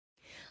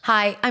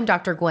Hi, I'm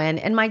Dr. Gwen,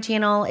 and my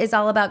channel is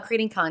all about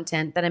creating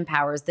content that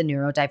empowers the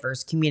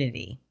neurodiverse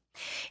community.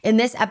 In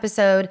this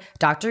episode,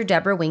 Dr.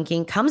 Deborah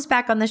Winking comes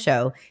back on the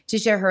show to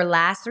share her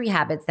last 3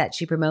 habits that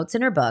she promotes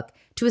in her book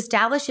to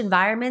establish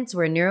environments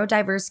where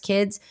neurodiverse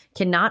kids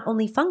can not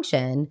only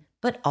function,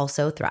 but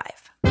also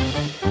thrive.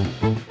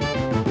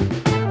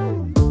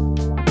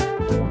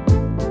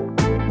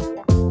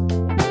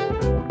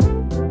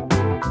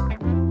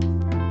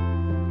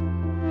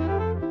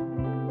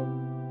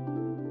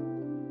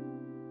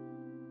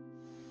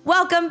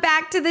 Welcome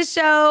back to the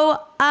show.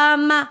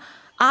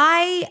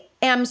 I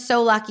am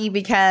so lucky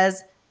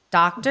because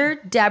Dr.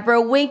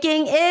 Deborah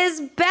Winking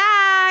is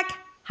back.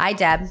 Hi,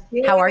 Deb.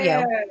 How are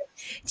you?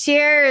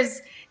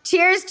 Cheers.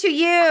 Cheers to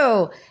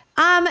you.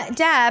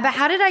 Deb,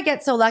 how did I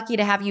get so lucky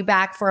to have you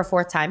back for a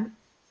 4th time?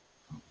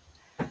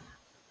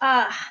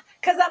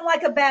 Because I'm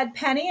like a bad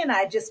penny and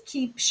I just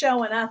keep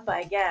showing up,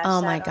 I guess.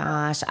 Oh my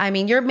gosh. I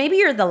mean, maybe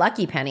you're the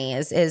lucky penny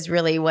is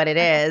really what it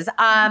is.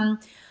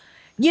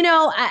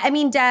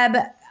 Deb,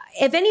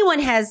 if anyone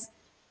has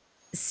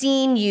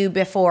seen you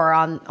before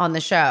on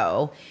the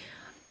show,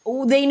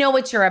 they know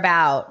what you're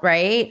about,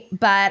 right?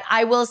 But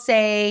I will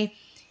say,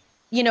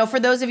 for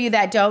those of you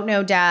that don't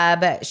know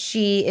Deb,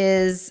 she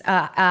is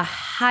a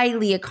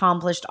highly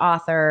accomplished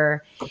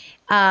author,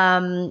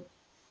 a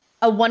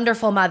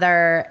wonderful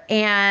mother,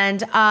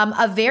 and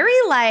a very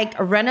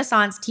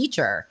Renaissance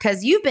teacher,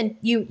 because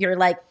you're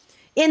like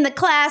in the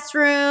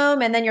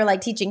classroom, and then you're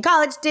like teaching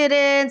college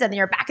students, and then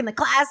you're back in the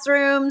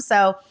classroom.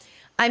 So,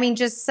 I mean,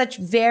 just such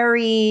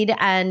varied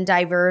and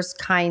diverse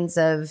kinds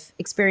of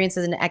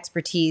experiences and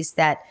expertise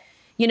that,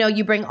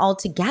 you bring all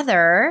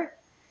together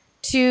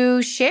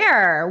to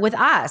share with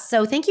us.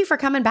 So thank you for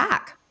coming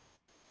back.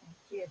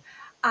 Thank you.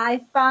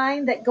 I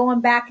find that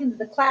going back into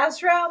the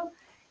classroom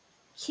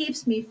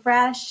keeps me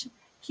fresh,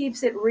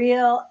 keeps it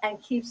real,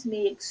 and keeps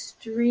me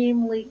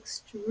extremely,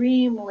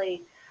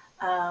 extremely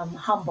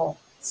humble.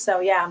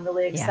 So yeah, I'm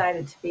really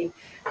excited to be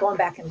going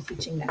back into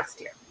teaching next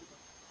year.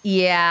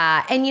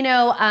 Yeah.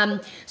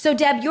 And so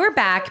Deb, you're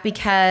back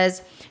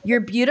because your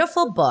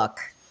beautiful book,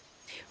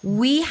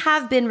 we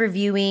have been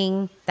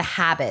reviewing the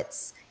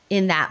habits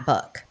in that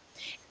book.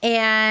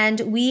 And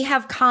we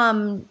have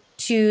come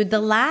to the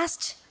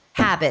last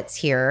habits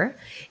here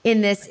in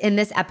this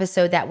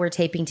episode that we're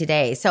taping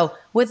today. So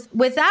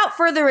without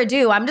further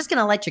ado, I'm just going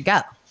to let you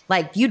go.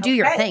 You do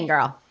your thing,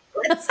 girl.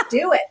 Let's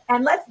do it.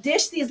 And let's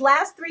dish these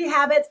last 3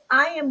 habits.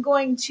 I am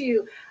going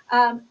to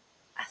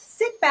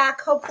sit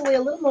back, hopefully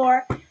a little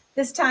more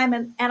this time.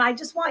 And I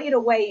just want you to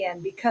weigh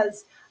in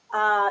because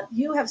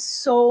you have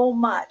so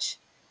much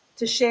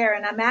to share.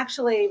 And I'm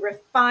actually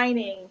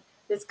refining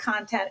this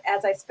content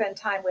as I spend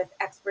time with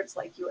experts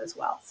like you as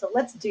well. So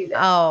let's do this.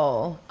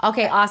 Oh,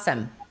 okay.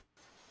 Awesome.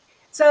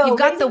 So you've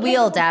got the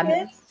wheel,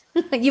 Deb.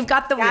 You've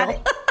got the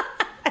wheel.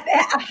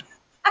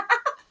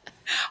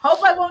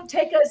 Hope I won't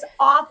take us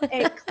off a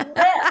cliff.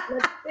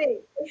 Let's see.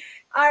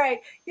 All right.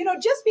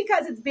 Just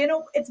because it's been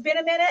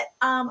a minute,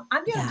 I'm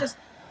going to just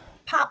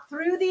pop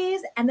through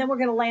these and then we're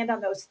going to land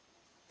on those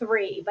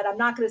 3, but I'm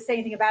not going to say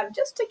anything about them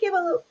just to give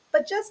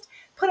just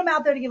put them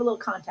out there to give a little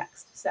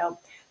context. So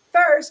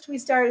first we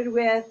started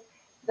with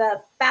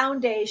the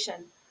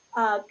foundation.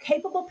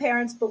 Capable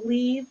parents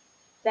believe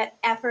that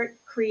effort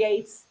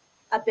creates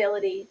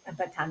ability and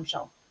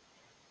potential.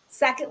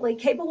 Secondly,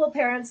 capable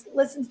parents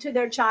listen to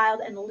their child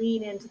and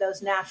lean into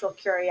those natural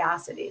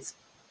curiosities.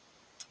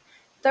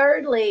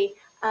 Thirdly,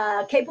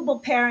 capable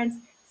parents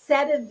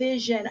set a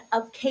vision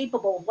of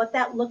capable, what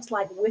that looks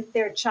like with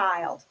their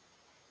child,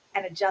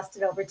 and adjust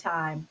it over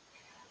time.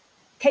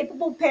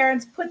 Capable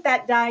parents put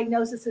that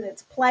diagnosis in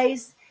its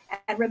place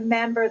and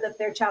remember that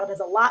their child has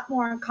a lot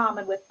more in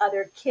common with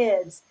other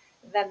kids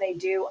than they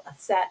do a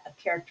set of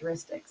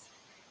characteristics.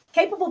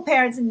 Capable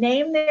parents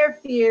name their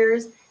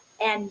fears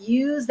and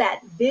use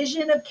that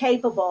vision of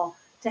capable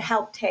to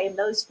help tame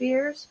those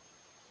fears.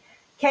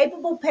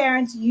 Capable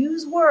parents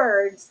use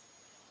words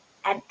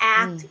and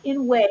act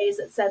in ways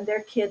that send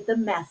their kid the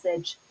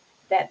message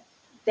that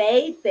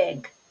they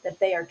think that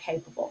they are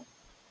capable.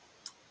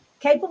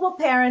 Capable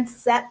parents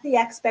set the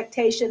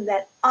expectation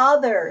that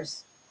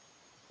others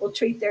will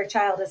treat their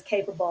child as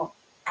capable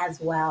as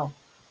well.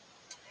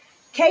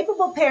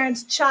 Capable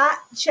parents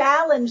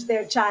challenge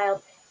their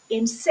child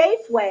in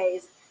safe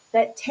ways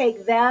that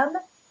take them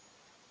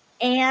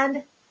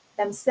and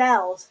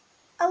themselves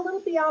a little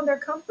beyond their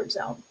comfort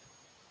zone.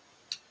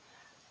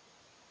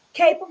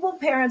 Capable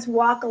parents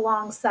walk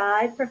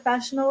alongside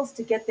professionals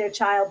to get their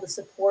child the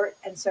support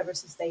and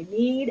services they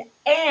need.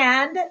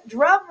 And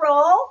drum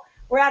roll,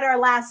 we're at our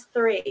last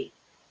 3.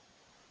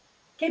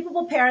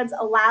 Capable parents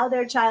allow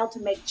their child to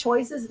make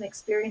choices and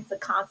experience the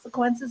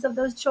consequences of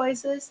those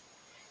choices.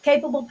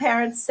 Capable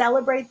parents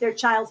celebrate their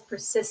child's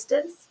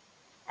persistence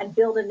and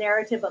build a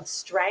narrative of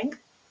strength.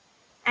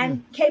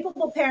 And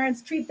capable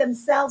parents treat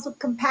themselves with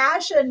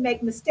compassion,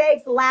 make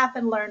mistakes, laugh,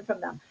 and learn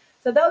from them.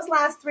 So those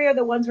last 3 are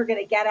the ones we're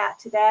going to get at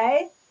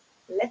today.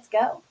 Let's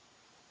go.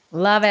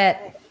 Love it.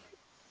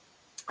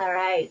 All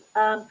right.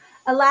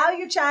 Allow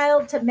your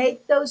child to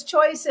make those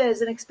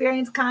choices and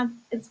experience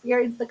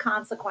the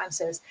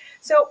consequences.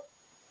 So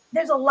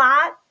there's a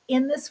lot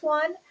in this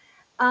one.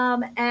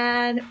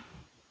 And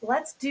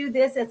let's do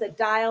this as a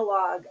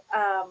dialogue,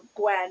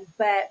 Gwen.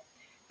 But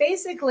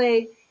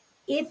basically,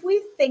 if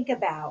we think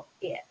about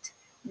it,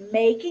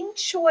 making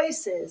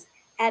choices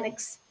and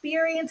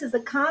experiences the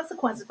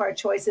consequences of our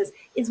choices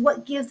is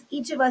what gives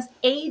each of us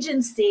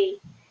agency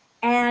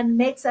and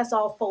makes us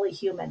all fully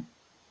human.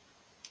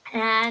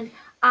 And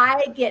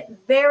I get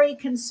very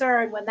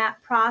concerned when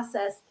that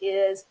process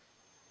is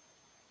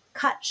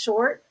cut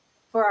short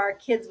for our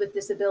kids with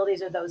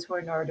disabilities or those who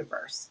are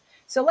neurodiverse.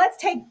 So let's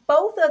take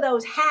both of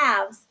those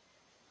halves,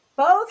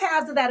 both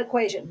halves of that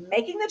equation,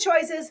 making the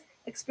choices,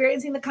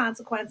 experiencing the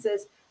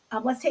consequences.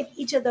 Let's take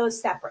each of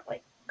those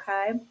separately.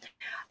 Okay.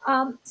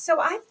 So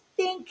I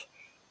think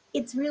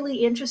it's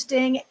really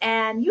interesting.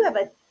 And you have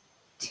a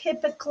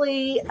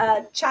typically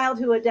a child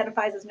who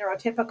identifies as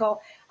neurotypical.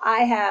 I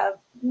have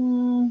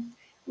at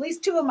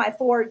least 2 of my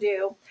 4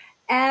 do.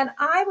 And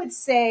I would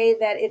say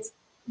that it's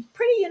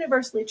pretty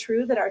universally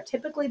true that our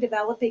typically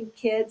developing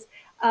kids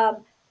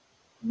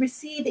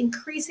receive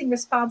increasing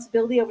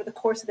responsibility over the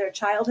course of their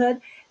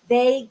childhood.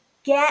 They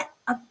get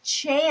a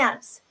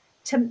chance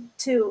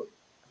to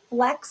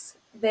flex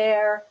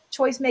their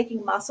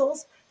choice-making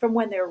muscles from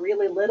when they're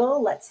really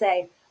little. Let's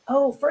say,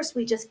 oh, first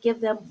we just give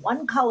them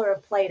one color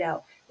of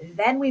Play-Doh.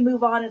 Then we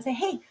move on and say,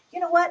 hey, you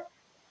know what?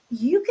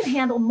 You can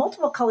handle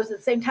multiple colors at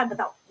the same time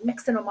without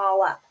mixing them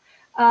all up.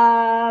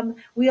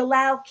 We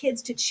allow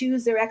kids to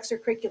choose their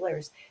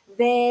extracurriculars.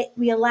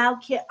 We allow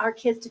our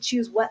kids to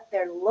choose what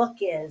their look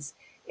is.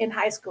 In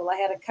high school, I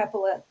had a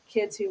couple of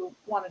kids who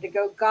wanted to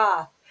go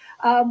goth.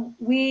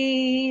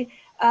 We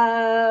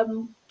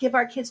give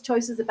our kids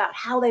choices about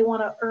how they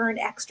want to earn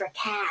extra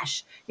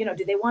cash. You know,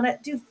 do they want to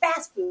do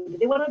fast food? Do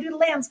they want to do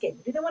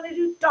landscaping? Do they want to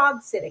do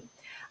dog sitting?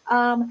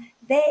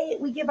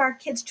 We give our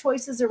kids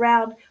choices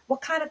around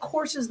what kind of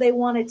courses they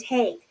want to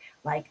take.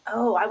 Like,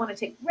 oh, I want to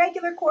take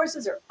regular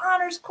courses or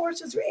honors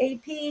courses or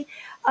AP.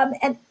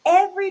 And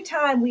every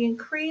time we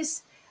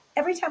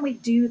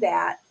do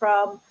that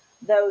from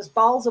those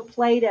balls of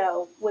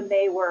Play-Doh when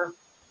they were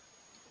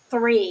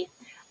 3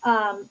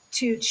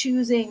 to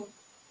choosing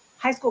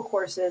high school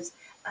courses,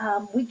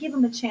 we give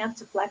them a chance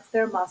to flex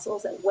their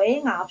muscles at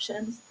weighing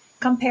options,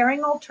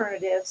 comparing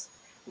alternatives,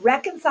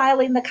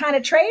 reconciling the kind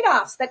of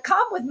trade-offs that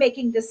come with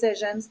making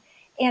decisions,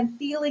 and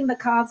feeling the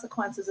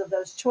consequences of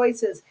those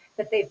choices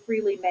that they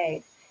freely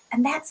made.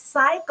 And that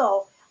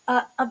cycle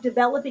of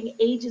developing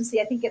agency,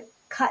 I think, gets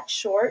cut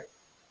short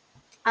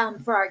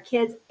for our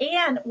kids.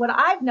 And what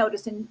I've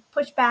noticed, and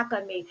push back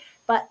on me,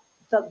 but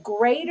the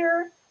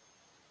greater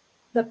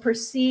the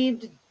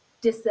perceived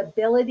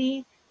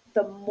disability,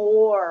 the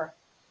more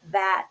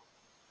that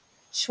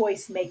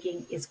choice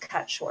making is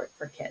cut short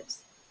for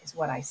kids, is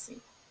what I see.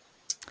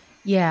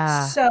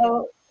 Yeah.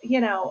 So,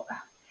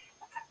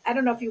 I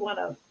don't know if you want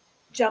to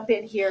jump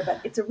in here, but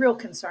it's a real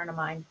concern of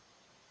mine.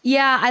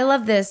 Yeah, I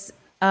love this.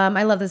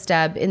 I love this,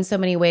 Deb, in so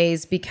many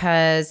ways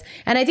and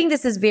I think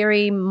this is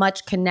very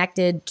much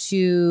connected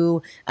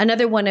to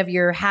another one of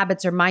your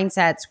habits or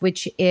mindsets,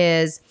 which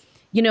is,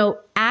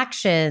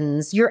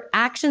 actions. Your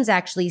actions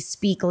actually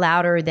speak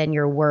louder than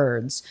your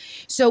words.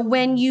 So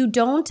when you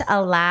don't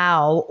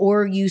allow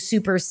or you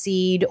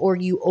supersede or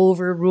you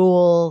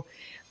overrule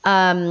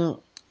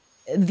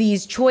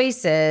these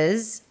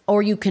choices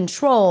or you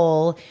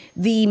control,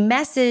 the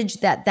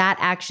message that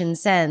action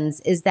sends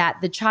is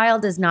that the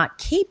child is not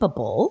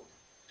capable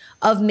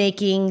of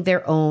making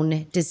their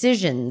own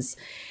decisions.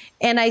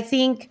 And I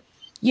think,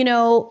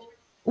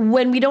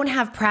 when we don't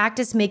have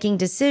practice making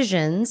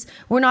decisions,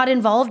 we're not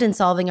involved in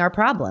solving our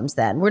problems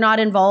then. We're not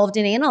involved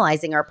in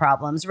analyzing our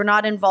problems. We're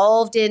not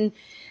involved in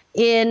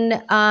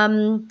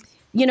all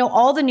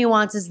the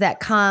nuances that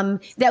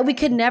come that we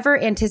could never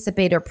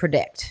anticipate or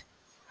predict.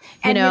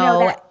 And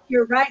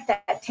you're right,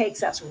 that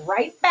takes us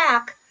right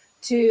back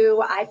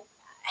to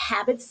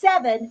habit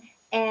 7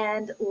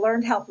 and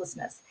learned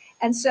helplessness.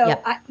 And so,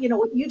 Yep.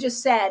 What you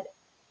just said,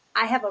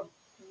 I have a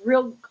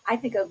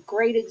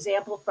great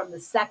example from the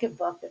second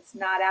book that's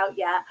not out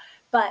yet.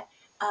 But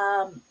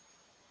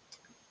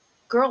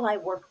girl I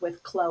worked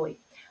with, Chloe,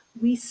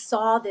 we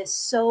saw this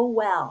so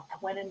well. I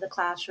went into the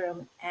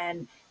classroom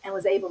and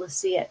was able to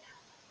see it.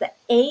 The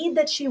aide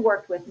that she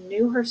worked with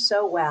knew her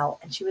so well,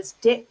 and she was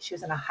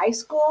in a high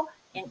school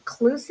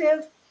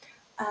inclusive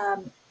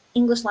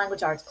English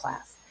language arts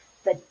class.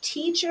 The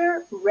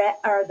teacher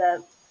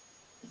the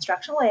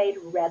instructional aide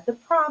read the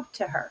prompt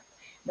to her.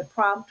 The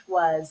prompt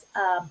was,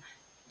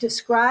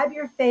 describe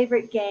your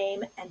favorite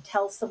game and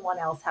tell someone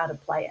else how to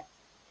play it.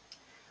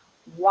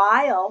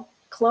 While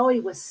Chloe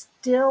was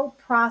still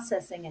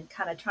processing and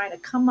kind of trying to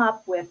come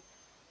up with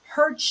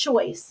her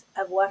choice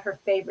of what her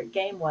favorite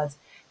game was,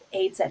 the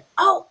aide said,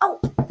 oh,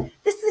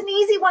 this is an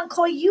easy one,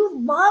 Chloe. You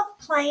love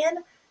playing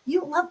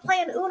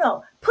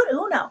Uno. Put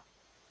Uno.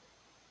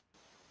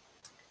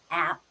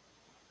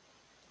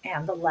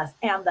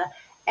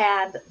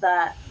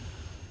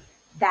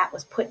 That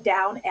was put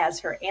down as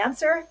her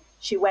answer.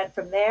 She went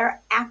from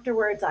there.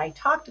 Afterwards, I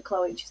talked to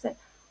Chloe and she said,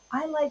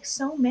 I like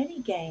so many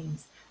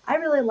games. I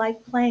really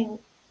like playing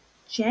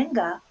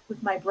Jenga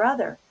with my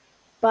brother.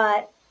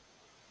 But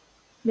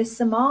Miss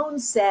Simone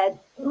said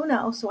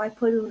Uno, so I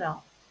put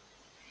Uno.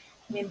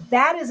 I mean,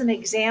 that is an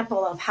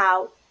example of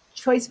how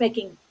choice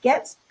making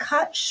gets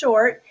cut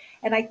short.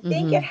 And I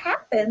think it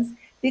happens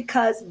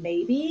because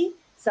maybe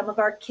some of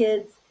our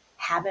kids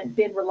haven't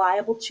been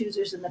reliable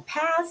choosers in the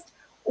past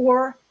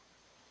or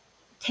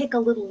take a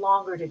little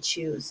longer to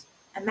choose.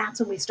 And that's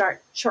when we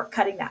start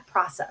shortcutting that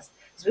process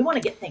because we want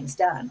to get things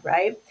done,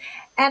 right?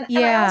 And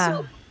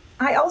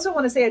I also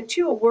want to say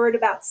a word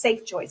about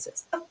safe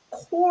choices. Of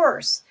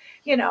course,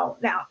 now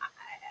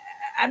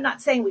I'm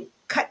not saying we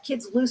cut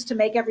kids loose to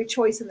make every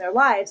choice in their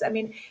lives. I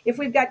mean, if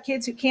we've got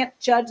kids who can't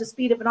judge the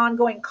speed of an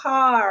ongoing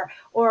car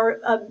or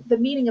the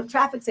meaning of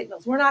traffic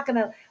signals, we're not going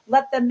to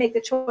let them make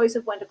the choice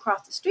of when to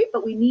cross the street,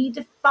 but we need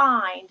to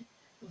find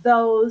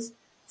those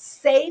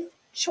safe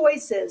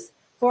choices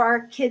for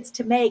our kids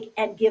to make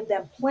and give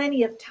them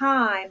plenty of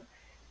time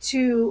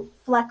to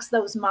flex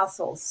those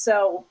muscles.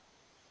 So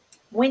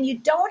when you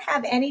don't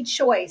have any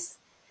choice,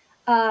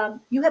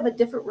 you have a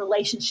different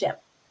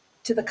relationship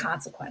to the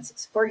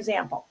consequences. For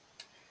example,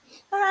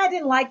 I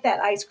didn't like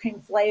that ice cream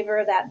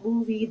flavor, that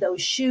movie,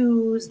 those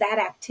shoes, that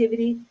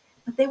activity,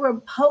 but they were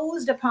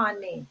imposed upon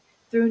me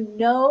through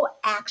no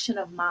action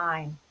of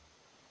mine.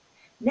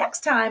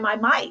 Next time, I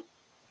might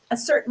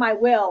assert my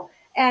will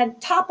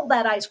and topple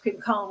that ice cream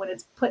cone when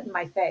it's put in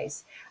my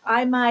face.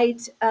 I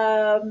might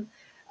turn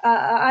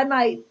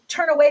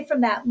away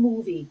from that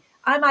movie.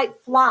 I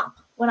might flop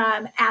when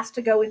I'm asked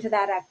to go into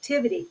that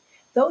activity.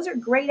 Those are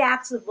great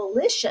acts of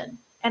volition,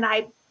 and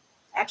I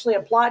actually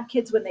applaud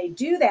kids when they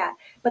do that,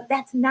 but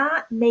that's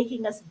not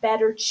making us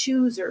better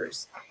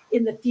choosers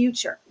in the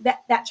future,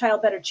 that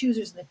child better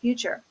choosers in the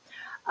future.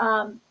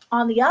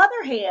 On the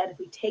other hand, if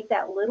we take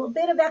that little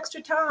bit of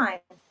extra time,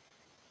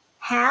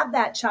 have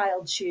that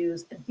child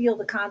choose and feel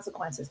the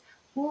consequences.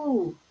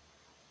 Ooh,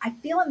 I'm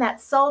feeling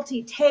that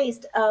salty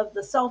taste of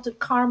the salted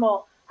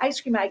caramel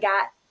ice cream I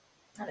got,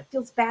 and it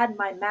feels bad in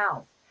my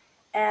mouth.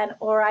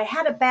 Or I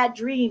had a bad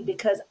dream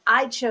because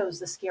I chose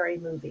the scary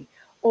movie.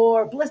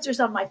 Or blisters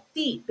on my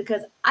feet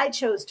because I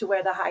chose to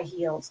wear the high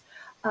heels.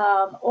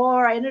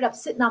 Or I ended up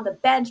sitting on the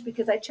bench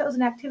because I chose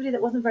an activity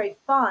that wasn't very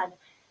fun.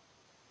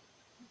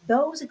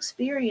 Those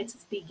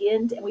experiences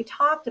and we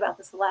talked about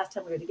this the last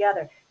time we were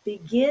together,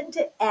 begin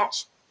to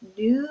etch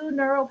new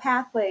neural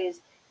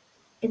pathways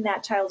in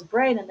that child's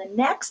brain. And the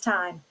next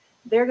time,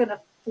 they're going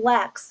to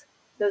flex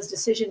those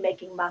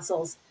decision-making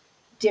muscles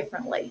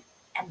differently.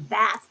 And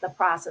that's the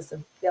process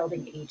of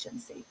building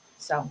agency.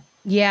 So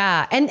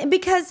yeah. And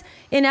because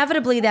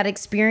inevitably that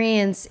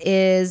experience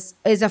is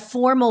a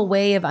formal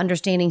way of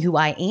understanding who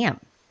I am,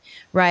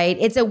 right?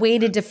 It's a way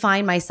to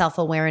define my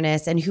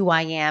self-awareness and who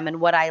I am and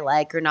what I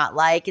like or not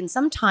like. And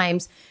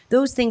sometimes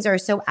those things are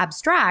so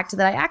abstract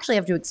that I actually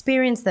have to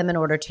experience them in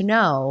order to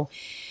know,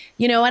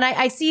 and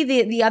I see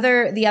the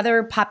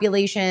other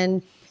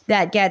population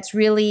that gets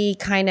really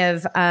kind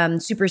of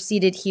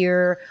superseded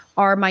here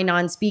are my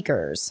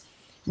non-speakers.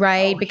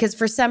 Right. Because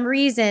for some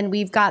reason,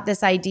 we've got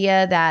this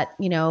idea that,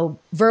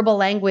 verbal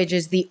language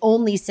is the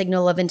only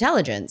signal of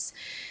intelligence.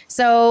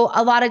 So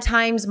a lot of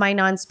times my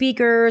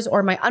non-speakers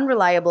or my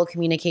unreliable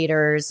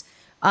communicators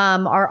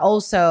are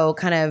also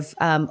kind of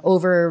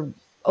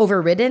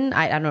overridden.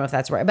 I don't know if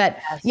that's right, but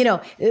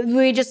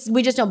we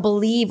just don't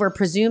believe or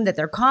presume that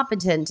they're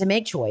competent to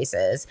make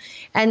choices.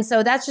 And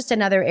so that's just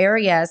another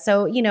area.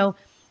 So,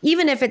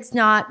 even if it's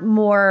not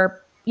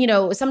more,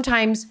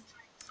 sometimes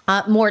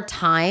more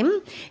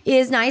time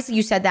is nice.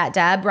 You said that,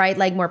 Deb, right?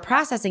 Like more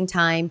processing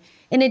time.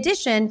 In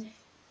addition,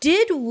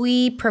 did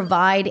we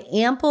provide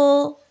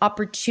ample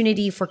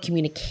opportunity for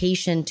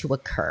communication to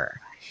occur?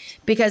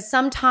 Because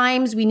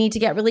sometimes we need to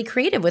get really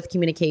creative with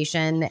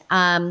communication.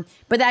 But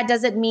that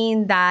doesn't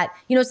mean that,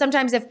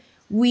 sometimes if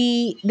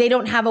they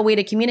don't have a way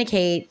to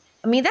communicate,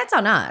 that's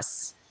on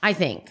us, I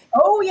think.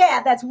 Oh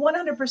yeah, that's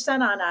 100%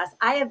 on us.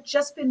 I have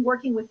just been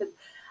working with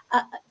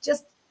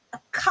just a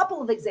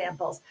couple of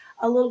examples.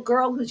 A little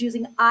girl who's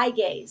using eye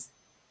gaze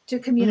to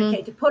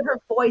communicate, to put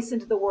her voice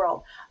into the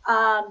world.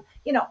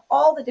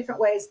 All the different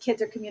ways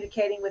kids are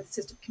communicating with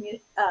assistive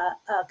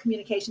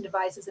communication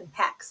devices and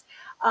PECs.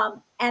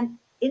 And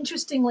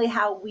interestingly,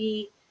 I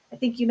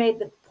think you made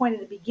the point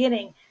in the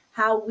beginning,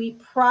 how we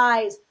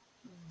prize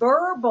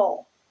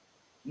verbal,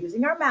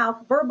 using our mouth,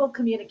 verbal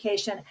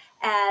communication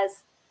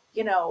as,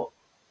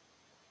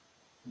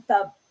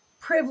 the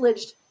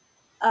privileged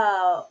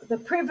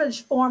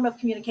form of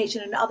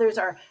communication, and others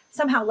are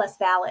somehow less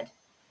valid.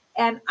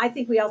 And I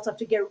think we also have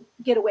to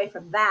get away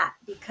from that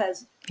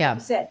because, like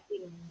you said,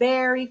 being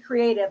very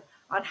creative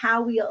on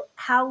how we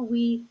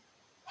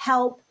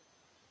help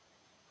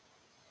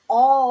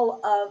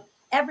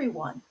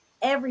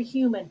every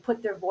human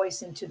put their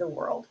voice into the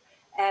world.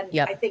 And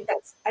I think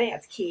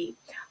that's key.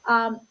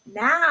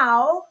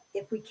 Now,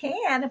 if we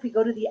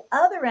go to the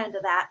other end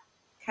of that,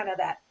 kind of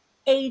that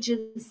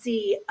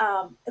agency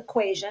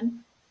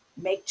equation,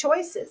 make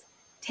choices,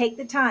 take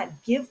the time,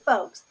 give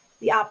folks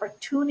the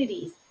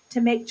opportunities to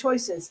make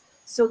choices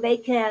so they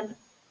can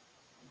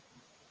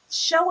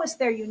show us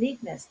their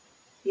uniqueness.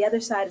 The other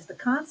side is the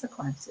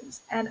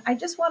consequences. And I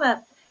just want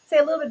to say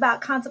a little bit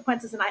about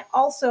consequences. And I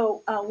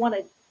also want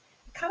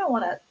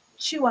to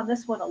chew on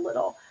this one a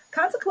little.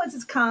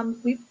 Consequences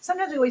come,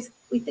 sometimes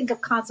we think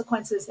of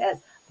consequences as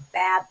a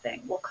bad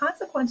thing. Well,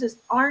 consequences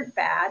aren't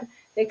bad.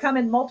 They come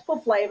in multiple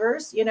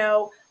flavors,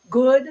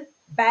 good,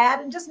 bad,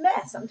 and just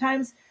meh.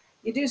 Sometimes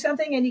you do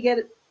something and you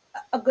get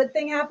a good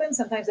thing happens.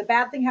 Sometimes a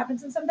bad thing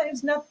happens, and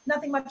sometimes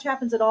nothing much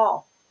happens at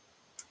all.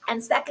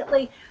 And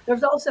secondly,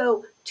 there's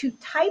also two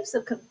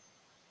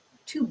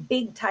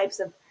big types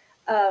of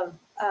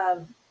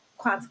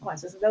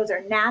consequences. And those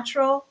are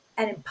natural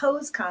and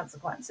imposed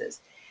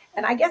consequences.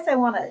 And I guess I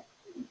want to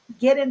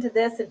get into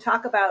this and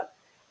talk about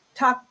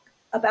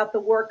the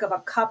work of a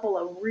couple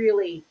of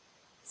really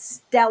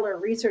stellar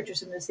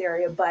researchers in this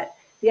area. But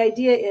the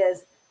idea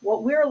is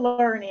what we're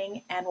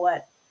learning and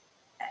what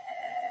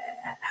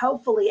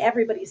hopefully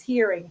everybody's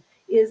hearing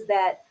is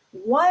that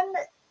one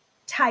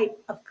type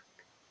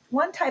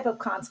of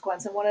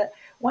consequence, and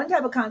one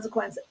type of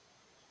consequence,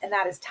 and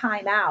that is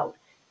time out,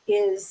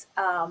 is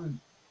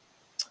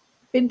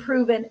been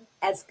proven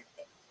as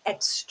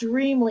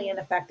extremely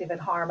ineffective and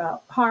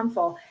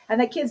harmful.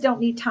 And the kids don't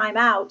need time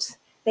outs,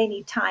 they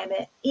need time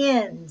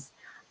ins.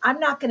 I'm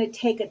not going to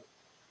take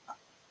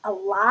a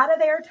lot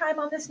of airtime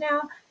on this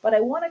now, but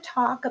I want to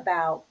talk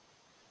about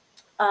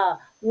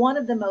one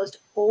of the most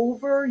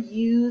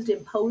overused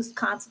imposed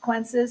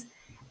consequences,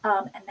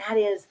 and that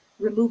is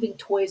removing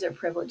toys or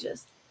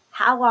privileges.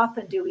 How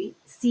often do we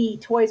see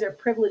toys or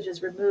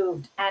privileges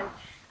removed? And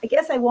I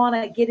guess I want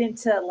to get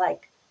into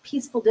like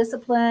peaceful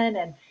discipline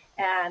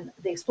and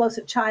the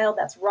explosive child.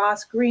 That's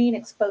Ross Green,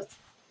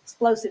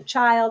 explosive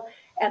child,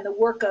 and the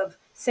work of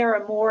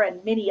Sarah Moore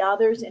and many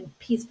others in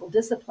peaceful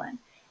discipline.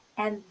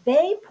 And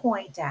they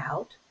point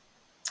out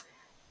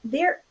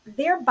their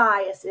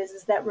bias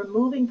is that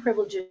removing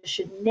privileges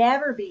should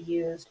never be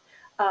used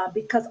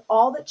because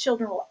all that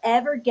children will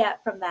ever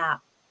get from that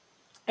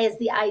is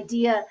the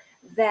idea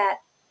that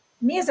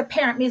me as a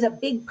parent, me as a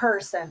big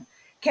person,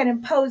 can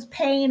impose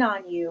pain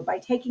on you by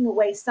taking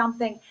away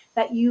something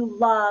that you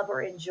love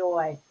or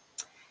enjoy.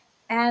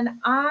 And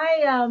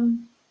I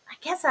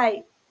guess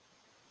I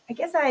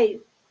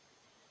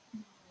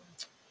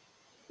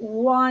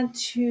want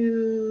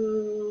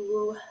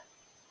to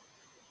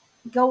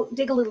go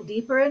dig a little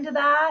deeper into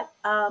that,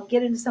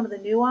 get into some of the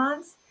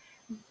nuance,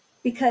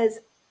 because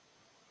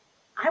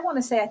I want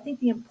to say I think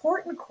the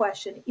important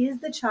question is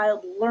the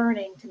child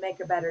learning to make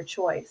a better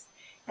choice.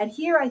 And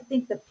here I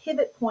think the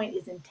pivot point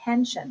is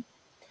intention.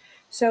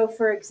 So,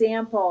 for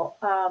example,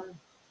 I'll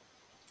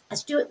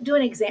do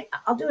an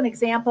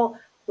example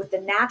with the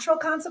natural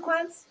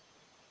consequence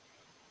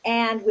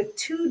and with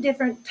two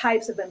different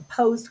types of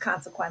imposed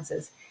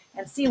consequences,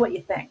 and see what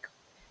you think.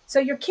 So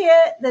your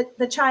kid,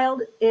 the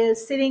child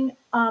is sitting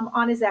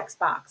on his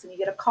Xbox, and you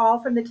get a call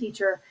from the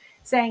teacher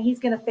saying he's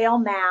going to fail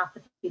math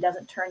if he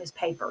doesn't turn his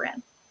paper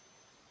in.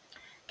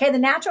 Okay, the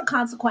natural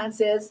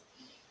consequence is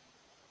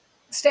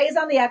stays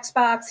on the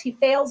Xbox, he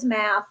fails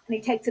math, and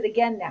he takes it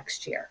again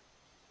next year.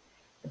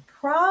 The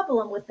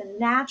problem with the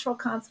natural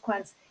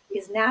consequence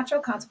is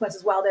natural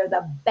consequences, while they're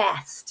the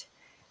best,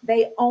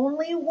 they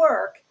only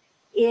work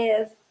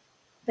if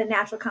the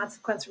natural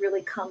consequence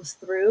really comes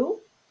through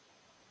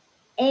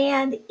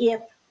and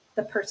if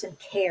the person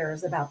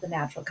cares about the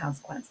natural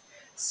consequence.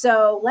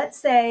 So let's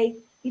say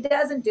he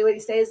doesn't do it, he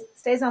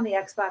stays on the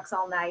Xbox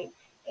all night,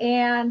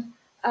 and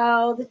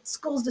the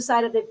school's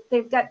decided that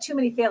they've got too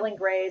many failing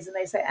grades, and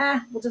they say,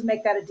 we'll just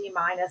make that a D-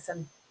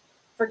 and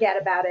forget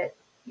about it.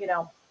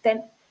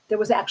 Then there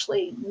was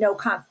actually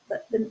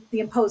the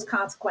imposed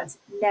consequence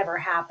never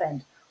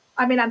happened.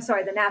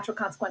 The natural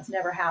consequence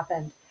never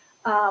happened.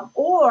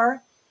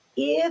 Or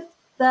if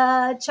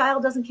the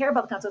child doesn't care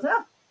about the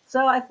consequence,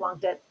 so I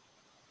flunked it.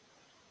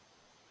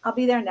 I'll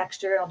be there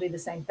next year and I'll do the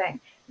same thing.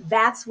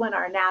 That's when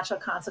our natural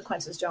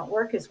consequences don't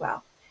work as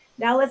well.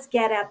 Now let's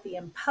get at the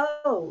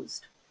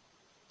imposed.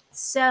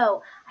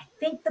 So I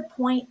think the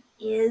point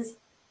is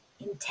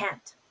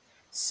intent.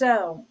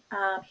 So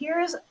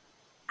here's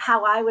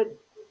how I would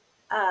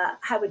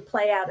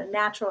play out a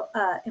natural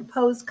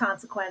imposed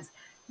consequence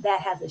that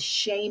has a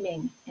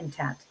shaming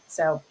intent.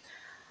 So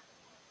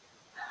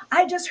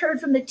I just heard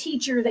from the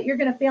teacher that you're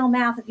going to fail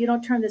math if you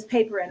don't turn this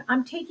paper in.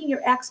 I'm taking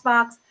your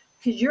Xbox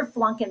because you're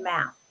flunking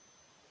math.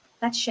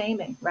 That's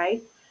shaming,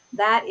 right?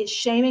 That is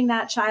shaming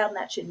that child, and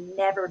that should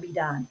never be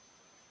done.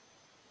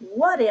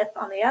 What if,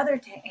 on the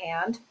other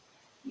hand,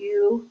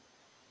 you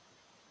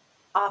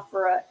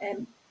offer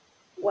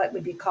what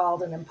would be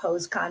called an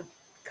imposed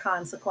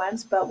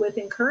consequence, but with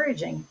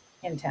encouraging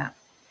intent?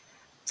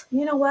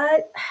 You know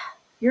what?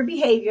 Your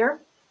behavior,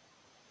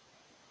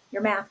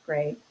 your math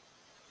grade,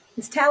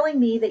 is telling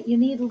me that you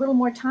need a little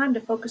more time to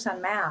focus on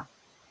math.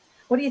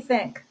 What do you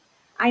think?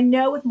 I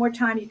know with more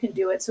time you can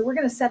do it, so we're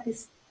going to set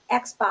this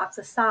Xbox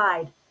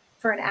aside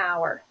for an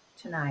hour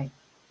tonight.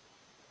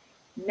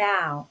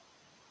 Now,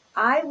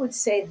 I would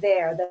say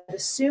there that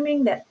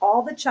assuming that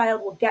all the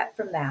child will get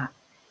from that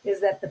is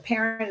that the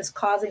parent is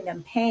causing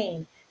them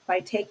pain by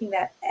taking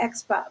that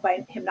Xbox,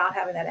 by him not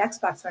having that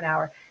Xbox for an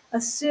hour,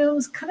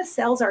 kind of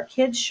sells our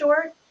kids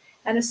short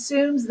and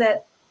assumes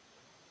that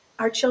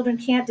our children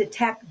can't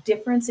detect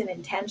difference in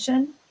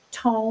intention,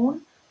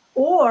 tone,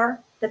 or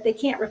that they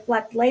can't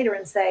reflect later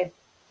and say,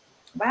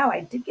 wow,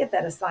 I did get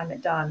that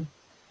assignment done.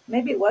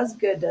 Maybe it was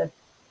good to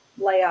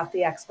lay off the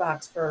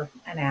Xbox for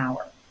an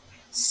hour.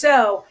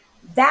 So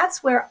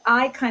that's where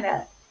I kind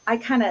of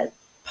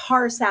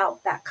parse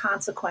out that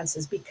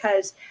consequences,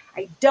 because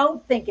I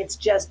don't think it's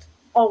just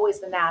always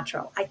the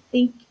natural. I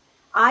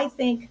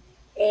think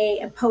a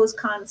imposed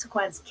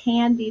consequence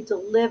can be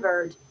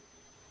delivered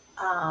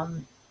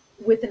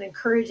with an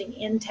encouraging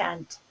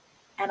intent,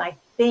 and I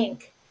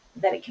think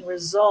that it can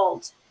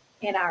result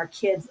in our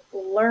kids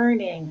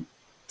learning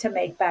to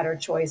make better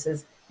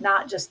choices,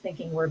 not just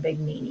thinking we're big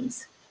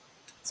meanies.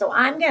 So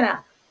I'm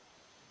gonna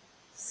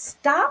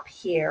stop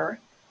here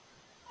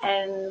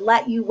and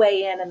let you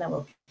weigh in, and then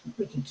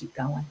we can keep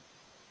going.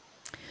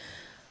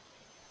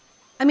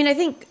 I mean, I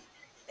think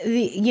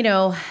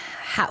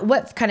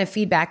what kind of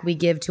feedback we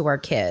give to our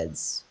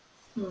kids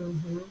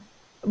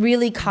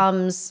really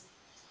comes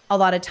a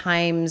lot of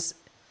times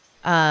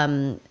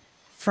from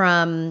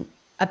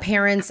a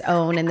parent's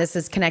own, and this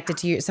is connected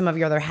to some of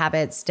your other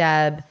habits,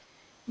 Deb,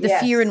 the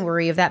fear and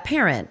worry of that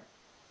parent.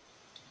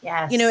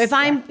 Yes.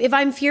 If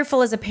I'm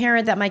fearful as a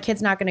parent that my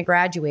kid's not going to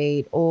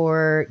graduate,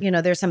 or,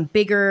 there's some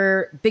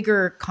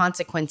bigger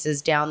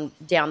consequences down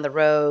the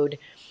road,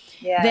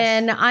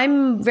 then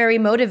I'm very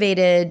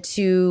motivated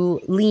to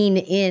lean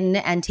in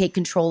and take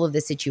control of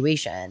the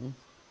situation.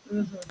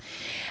 Mm-hmm.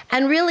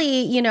 And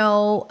really,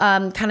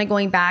 kind of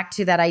going back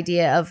to that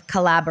idea of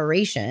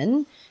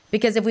collaboration,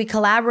 because if we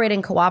collaborate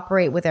and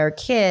cooperate with our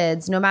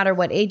kids, no matter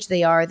what age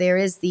they are, there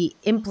is the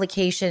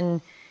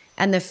implication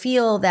and the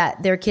feel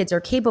that their kids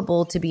are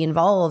capable to be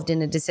involved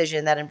in a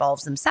decision that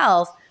involves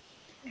themselves.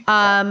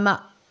 Another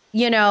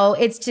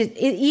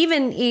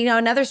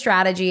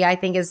strategy I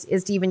think is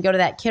to even go to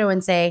that kiddo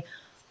and say,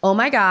 oh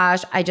my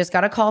gosh, I just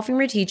got a call from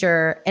your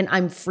teacher and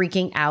I'm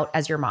freaking out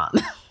as your mom.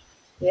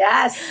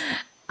 Yes.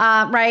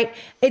 Right.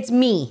 It's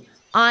me.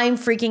 I'm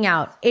freaking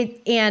out.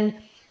 And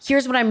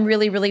here's what I'm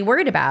really, really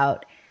worried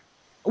about.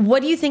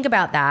 What do you think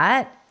about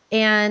that?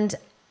 And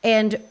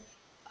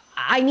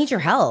I need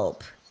your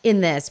help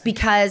in this,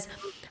 because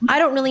I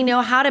don't really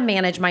know how to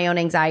manage my own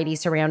anxiety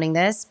surrounding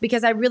this,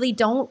 because I really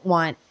don't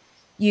want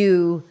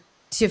you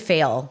to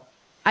fail.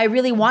 I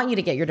really want you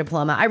to get your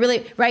diploma.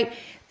 Right.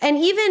 And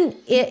even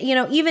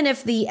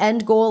if the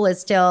end goal is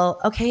still,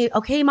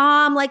 okay,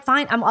 mom, like,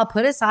 fine, I'll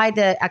put aside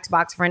the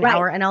Xbox for an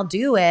hour and I'll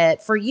do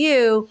it for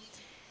you.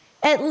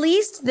 At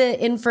least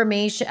the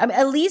information,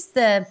 at least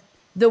the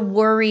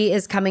worry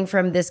is coming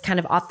from this kind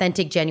of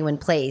authentic, genuine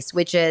place,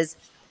 which is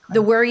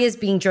the worry is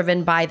being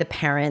driven by the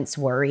parents'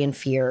 worry and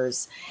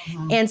fears.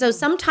 Mm-hmm. And so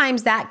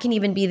sometimes that can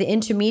even be the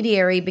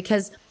intermediary,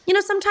 because,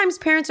 sometimes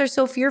parents are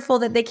so fearful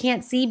that they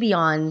can't see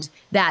beyond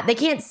that. They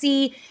can't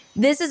see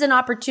this is an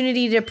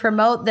opportunity to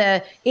promote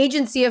the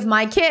agency of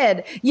my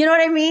kid. You know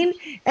what I mean?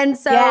 And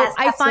so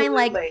I find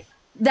like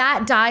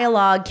that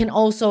dialogue can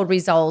also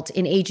result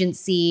in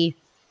agency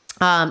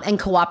and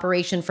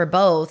cooperation for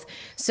both,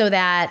 so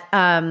that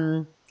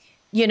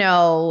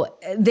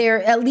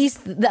there at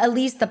least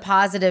the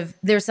positive,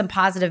 there's some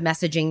positive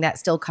messaging that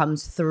still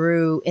comes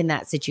through in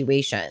that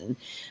situation.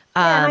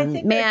 I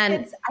think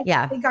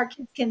I think our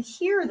kids can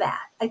hear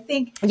that. I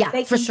think they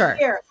can for sure.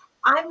 hear.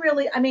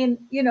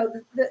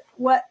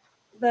 What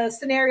the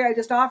scenario I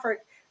just offered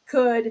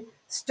could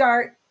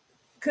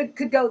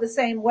go the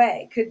same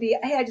way. Could be,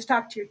 hey, I just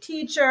talked to your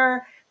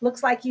teacher.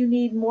 Looks like you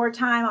need more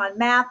time on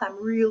math. I'm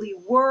really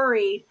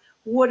worried.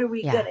 What are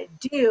we going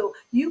to do?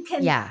 He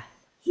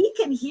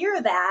can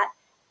hear that.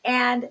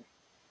 And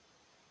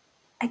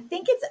I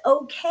think it's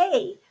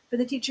okay for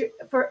the teacher,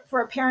 for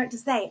a parent to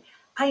say,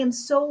 I am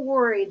so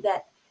worried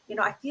that,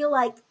 I feel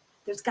like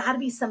there's got to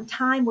be some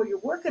time where you're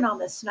working on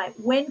this tonight.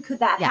 When could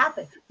that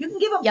happen? You can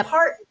give them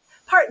part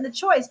in the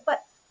choice,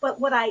 but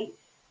what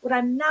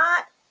I'm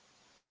not,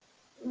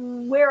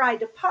 where I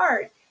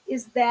depart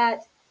is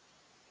that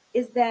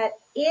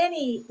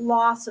any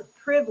loss of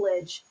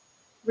privilege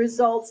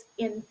results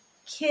in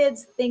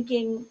kids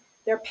thinking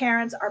their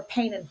parents are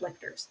pain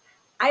inflictors.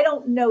 I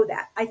don't know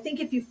that. I think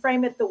if you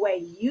frame it the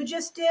way you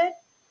just did,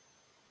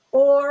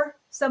 or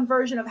some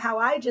version of how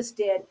I just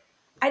did,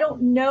 I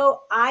don't know.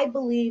 I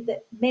believe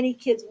that many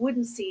kids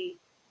wouldn't see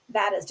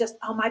that as just,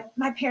 oh,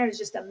 my parent is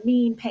just a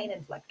mean pain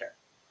inflictor.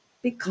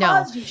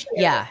 Because you shared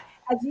it,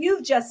 as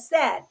you've just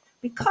said,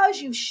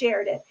 because you've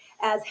shared it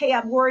as, hey,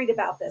 I'm worried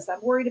about this.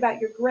 I'm worried about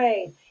your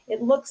grade.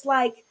 It looks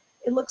like,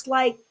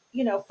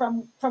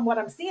 from what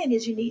I'm seeing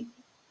is you're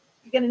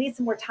going to need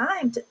some more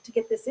time to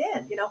get this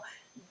in,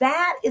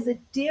 that is a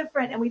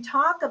different, and we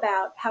talk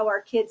about how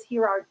our kids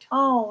hear our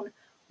tone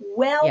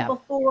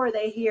before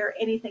they hear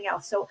anything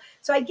else. So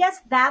I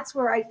guess that's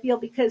where I feel,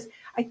 because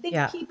I think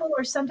people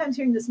are sometimes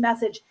hearing this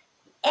message,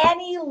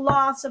 any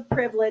loss of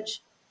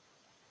privilege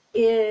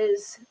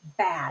is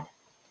bad.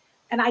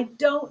 And I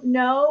don't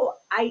know,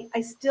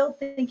 I still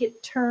think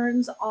it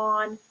turns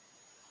on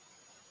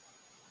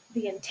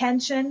the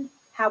intention,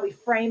 how we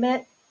frame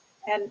it,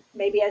 and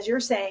maybe as you're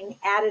saying,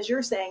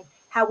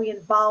 how we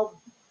involve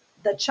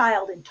the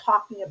child in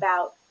talking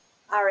about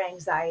our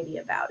anxiety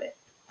about it.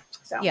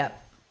 So,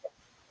 Yep.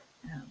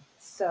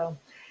 so,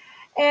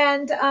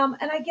 and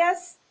I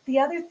guess the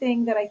other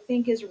thing that I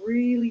think is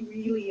really,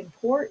 really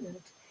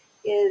important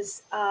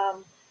is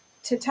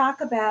to talk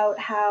about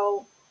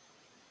how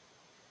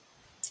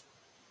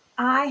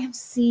I have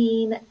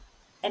seen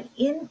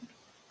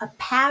a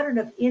pattern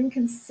of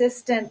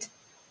inconsistent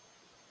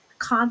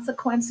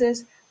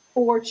consequences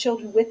for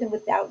children with and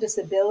without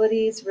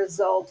disabilities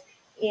result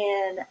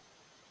in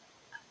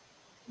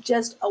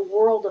just a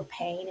world of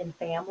pain in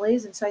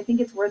families. And so I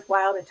think it's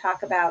worthwhile to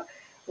talk about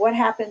what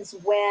happens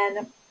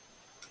when,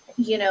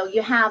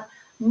 you have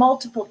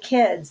multiple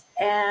kids,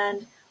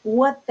 and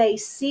what they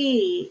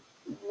see,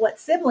 what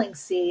siblings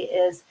see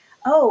is,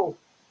 oh,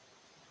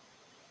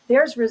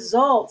 there's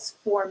results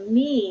for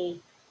me,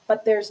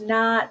 but there's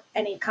not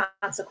any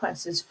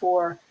consequences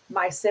for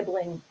my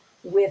sibling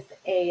with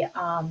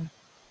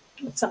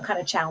some kind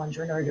of challenge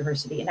or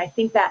neurodiversity. And I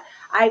think that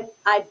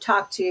I've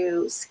talked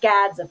to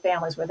scads of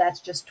families where that's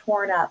just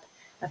torn up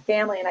a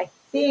family. And I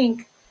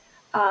think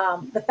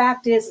the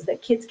fact is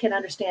that kids can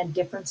understand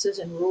differences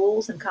in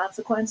rules and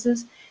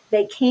consequences.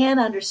 They can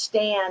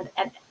understand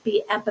and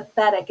be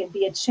empathetic and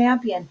be a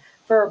champion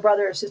for a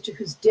brother or sister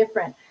who's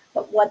different.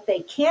 But what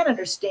they can't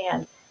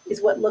understand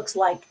is what looks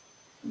like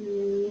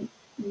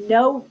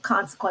no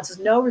consequences,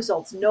 no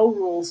results, no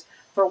rules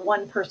for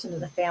one person in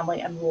the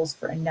family and rules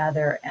for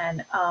another.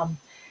 And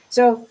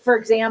so, for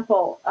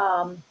example,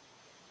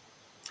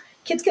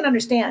 kids can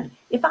understand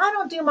if I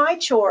don't do my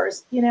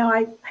chores,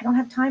 I don't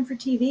have time for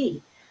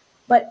TV.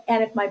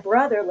 And if my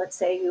brother, let's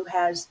say, who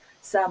has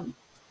some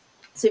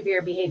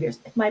severe behaviors,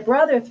 if my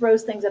brother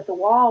throws things at the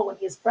wall when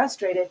he's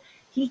frustrated,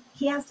 he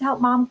has to help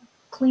mom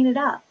clean it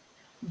up.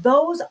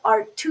 Those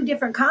are two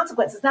different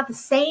consequences, not the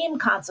same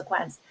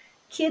consequence.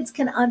 Kids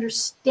can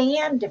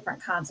understand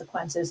different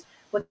consequences.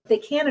 What they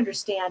can't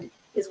understand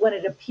is when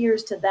it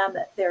appears to them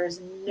that there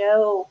is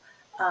no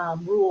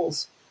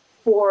rules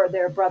for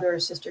their brother or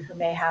sister who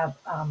may have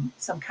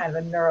some kind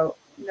of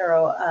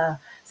a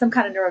some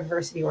kind of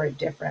neurodiversity or a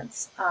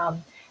difference.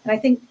 And I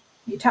think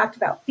you talked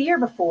about fear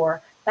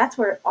before. That's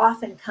where it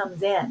often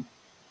comes in.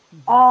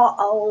 A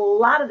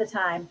lot of the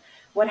time,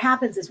 what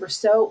happens is we're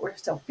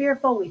so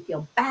fearful. We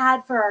feel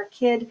bad for our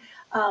kid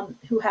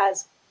who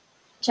has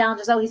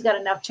challenges. Oh, he's got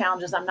enough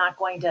challenges. I'm not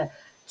going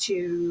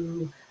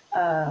to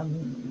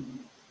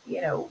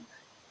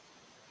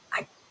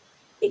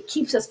it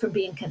keeps us from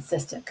being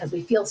consistent because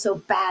we feel so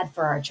bad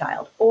for our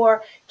child,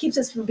 or keeps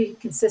us from being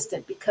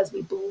consistent because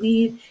we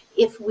believe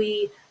if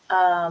we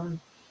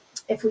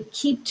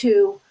keep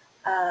to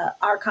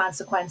our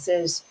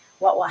consequences,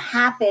 what will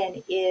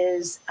happen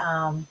is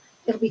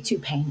it'll be too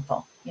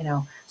painful,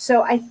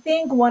 So I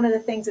think one of the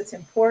things that's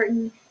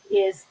important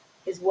is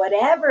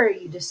whatever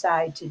you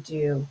decide to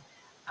do,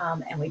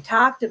 and we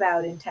talked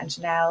about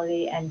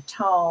intentionality and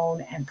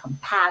tone and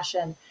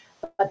compassion,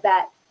 but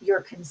that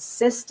you're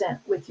consistent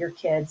with your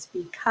kids,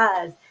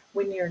 because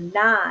when you're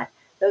not,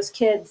 those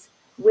kids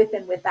with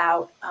and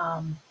without,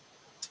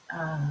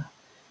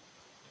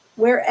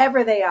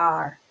 wherever they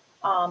are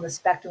on the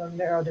spectrum of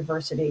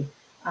neurodiversity,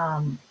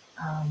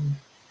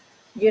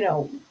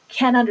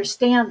 can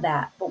understand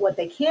that. But what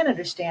they can't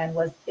understand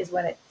is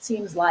when it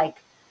seems like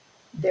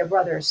their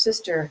brother or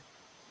sister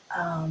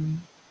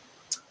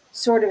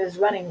sort of is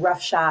running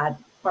roughshod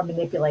or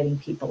manipulating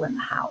people in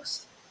the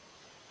house.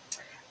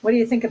 What do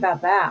you think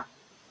about that?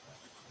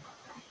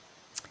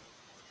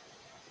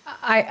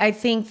 I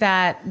think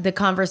that the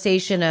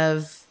conversation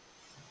of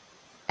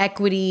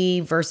equity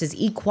versus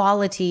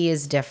equality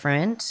is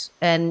different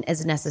and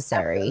is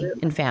necessary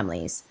Absolutely. in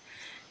families.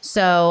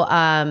 So,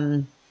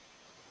 and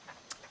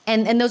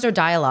those are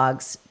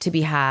dialogues to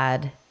be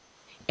had,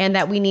 and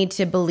that we need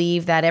to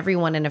believe that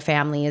everyone in a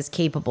family is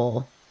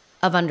capable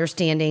of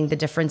understanding the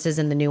differences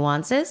and the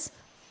nuances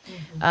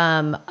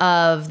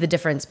of the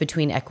difference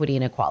between equity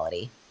and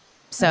equality.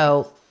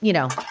 So,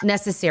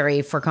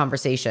 necessary for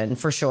conversation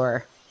for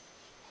sure.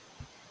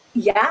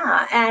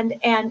 Yeah,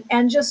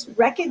 and just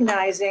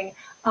recognizing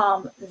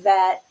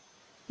that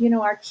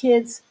our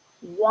kids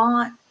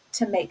want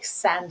to make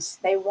sense.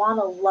 They want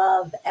to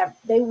love.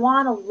 They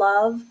want to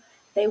love.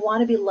 They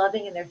want to be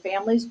loving in their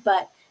families.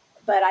 But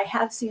I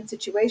have seen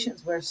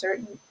situations where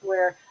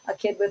a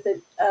kid with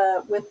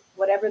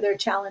whatever their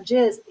challenge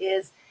has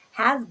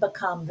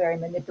become very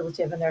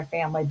manipulative in their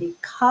family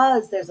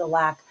because there's a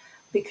lack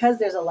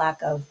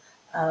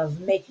of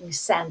making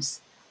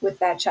sense with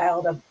that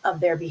child of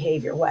their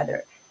behavior,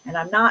 and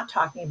I'm not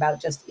talking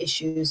about just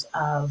issues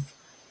of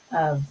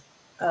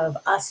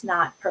us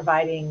not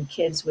providing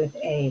kids with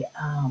a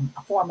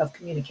form of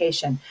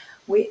communication.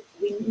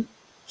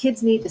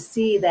 Kids need to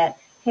see that,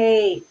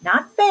 hey,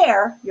 not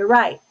fair. You're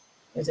right.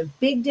 There's a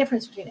big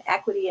difference between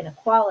equity and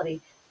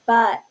equality,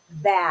 but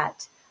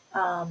that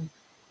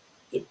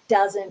it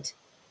doesn't.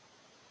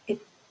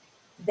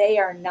 they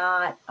are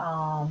not,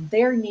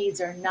 their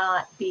needs are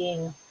not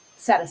being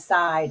set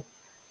aside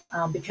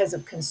because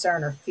of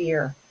concern or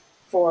fear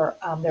for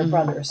their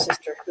brother or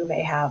sister who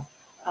may have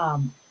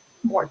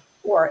more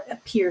or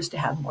appears to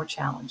have more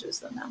challenges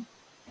than them.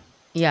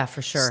 Yeah,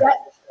 for So, sure.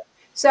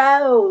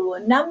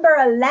 so number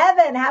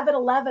 11, habit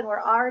 11,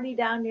 we're already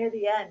down near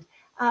the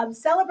end.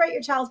 Celebrate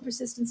your child's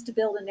persistence to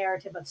build a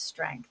narrative of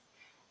strength.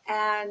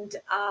 And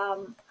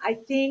I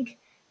think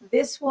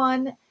this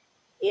one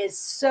is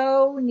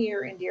so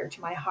near and dear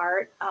to my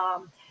heart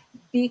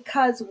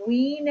because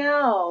we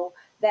know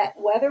that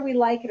whether we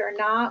like it or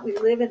not, we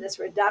live in this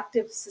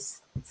reductive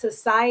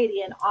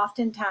society, and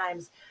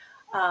oftentimes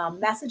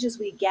messages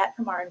we get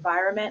from our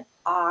environment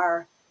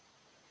are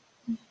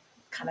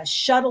kind of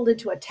shuttled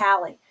into a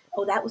tally.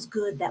 Oh, that was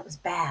good, that was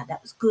bad,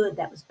 that was good,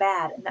 that was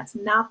bad, and that's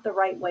not the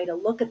right way to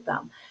look at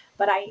them.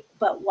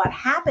 But what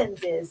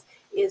happens is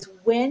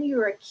when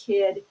you're a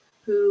kid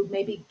who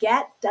maybe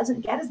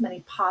doesn't get as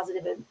many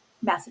positive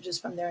messages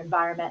from their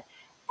environment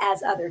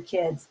as other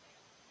kids,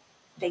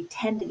 they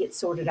tend to get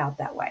sorted out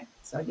that way.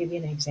 So I'll give you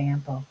an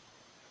example.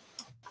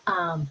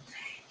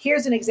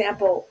 Here's an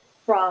example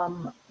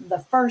from the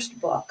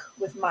first book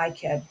with my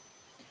kid.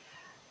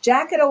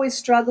 Jack had always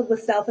struggled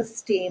with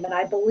self-esteem, and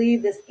I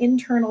believe this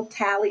internal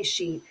tally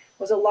sheet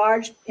was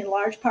in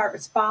large part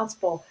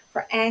responsible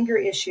for anger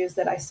issues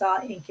that I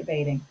saw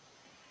incubating.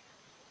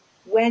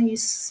 When you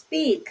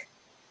speak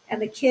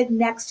and the kid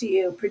next to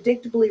you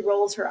predictably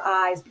rolls her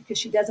eyes because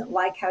she doesn't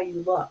like how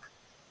you look,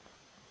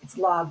 it's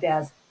logged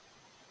as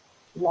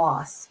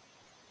loss.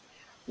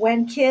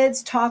 When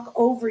kids talk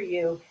over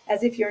you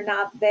as if you're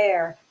not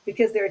there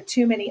because there are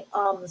too many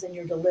ums in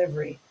your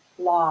delivery,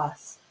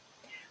 loss.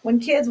 When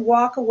kids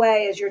walk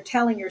away as you're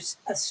telling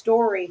a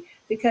story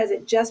because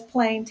it just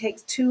plain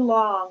takes too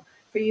long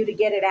for you to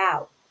get it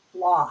out,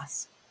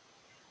 loss.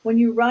 When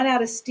you run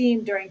out of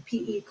steam during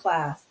PE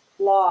class,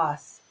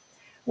 loss.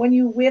 When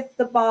you whiff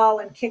the ball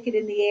and kick it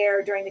in the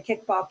air during the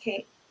kickball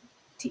game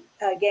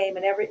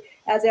and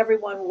as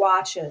everyone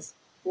watches,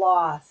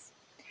 loss.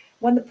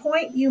 When the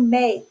point you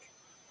make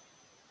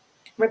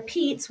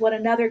repeats what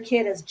another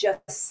kid has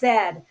just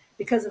said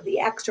because of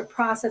the extra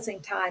processing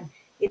time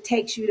it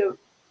takes you to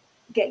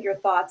get your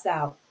thoughts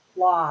out,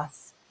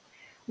 loss.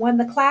 When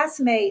the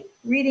classmate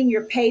reading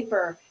your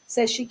paper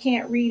says she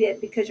can't read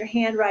it because your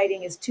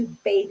handwriting is too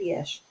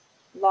babyish,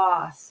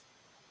 loss.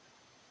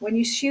 When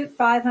you shoot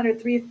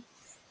 500 free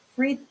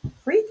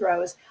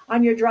throws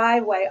on your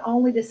driveway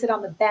only to sit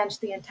on the bench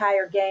the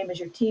entire game as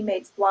your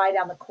teammates fly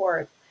down the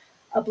court,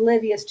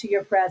 oblivious to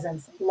your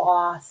presence,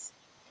 loss.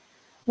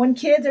 When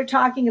kids are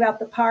talking about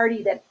the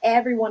party that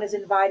everyone is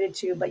invited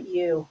to but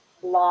you,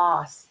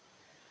 loss.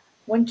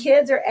 When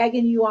kids are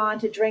egging you on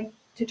to drink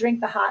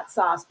the hot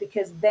sauce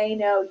because they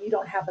know you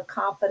don't have the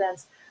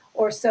confidence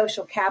or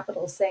social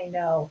capital to say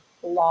no,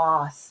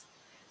 loss.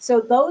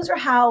 So those are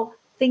how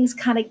things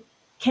kind of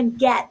can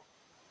get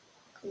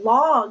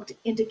logged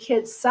into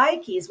kids'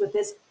 psyches with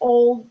this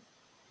old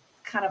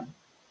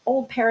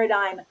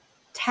paradigm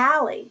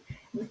tally.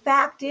 And the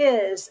fact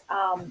is,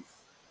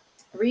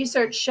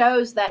 research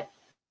shows that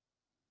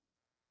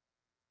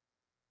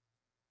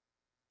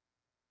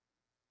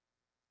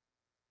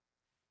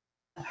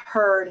I've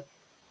heard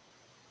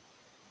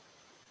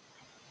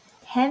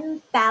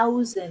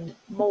 10,000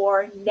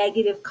 more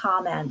negative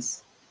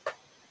comments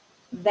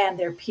than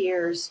their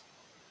peers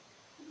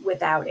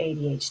without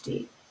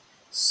ADHD.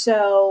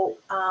 So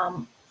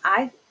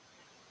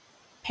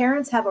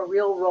parents have a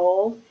real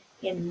role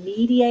in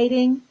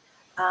mediating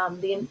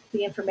the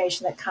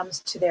information that comes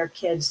to their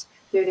kids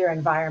through their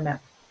environment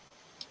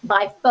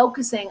by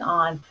focusing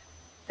on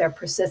their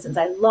persistence.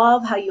 I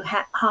love how you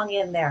hung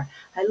in there.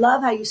 I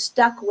love how you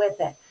stuck with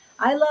it.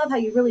 I love how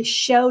you really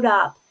showed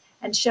up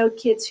and showed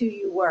kids who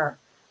you were.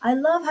 I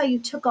love how you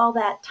took all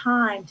that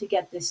time to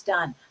get this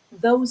done.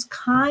 Those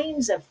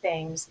kinds of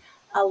things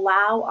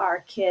allow our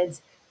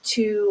kids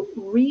to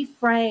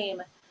reframe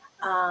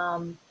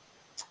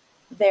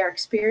their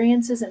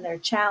experiences and their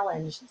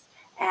challenges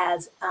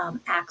as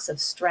acts of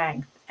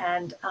strength.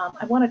 And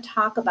I want to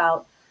talk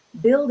about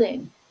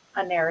building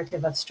a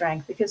narrative of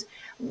strength because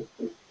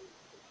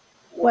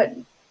what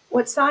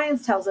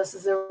science tells us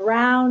is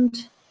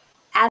around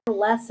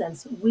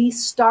adolescence, we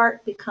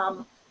start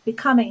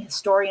becoming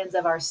historians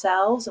of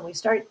ourselves, and we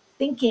start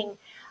thinking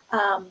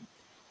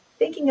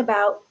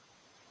about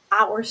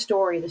our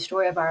story, the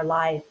story of our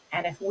life.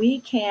 And if we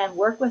can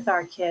work with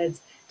our kids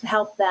to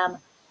help them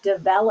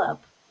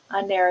develop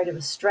a narrative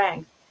of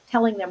strength,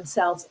 telling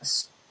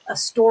themselves a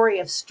story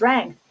of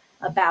strength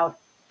about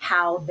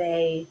how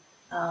they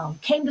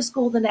came to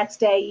school the next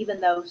day,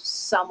 even though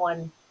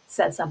someone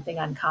said something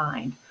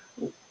unkind,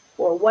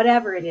 or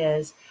whatever it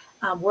is,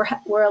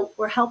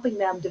 we're helping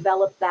them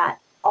develop that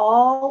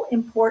all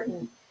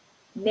important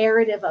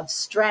narrative of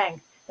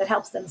strength that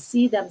helps them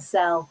see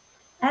themselves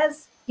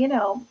as, as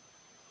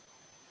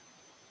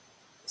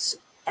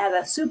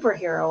a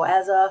superhero,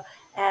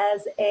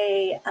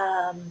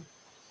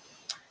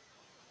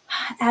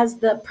 as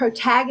the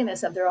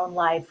protagonist of their own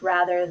life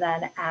rather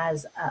than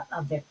as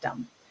a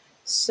victim.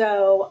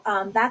 So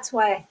that's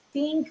why I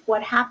think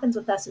what happens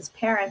with us as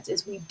parents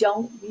is we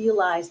don't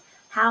realize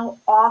how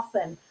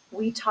often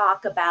we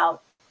talk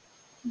about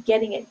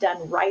getting it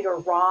done right or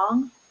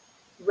wrong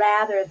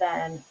rather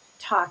than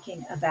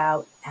talking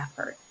about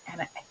effort.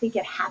 And I think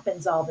it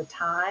happens all the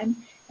time.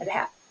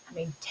 I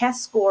mean,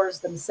 test scores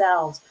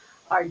themselves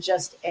are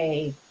just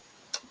a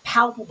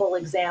palpable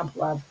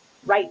example of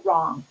right,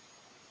 wrong,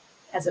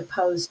 as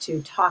opposed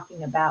to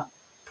talking about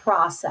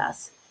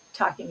process,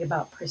 talking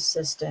about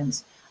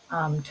persistence,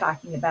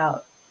 talking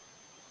about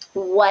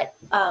what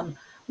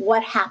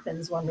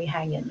happens when we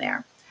hang in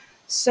there.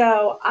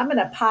 So I'm going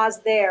to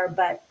pause there,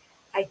 but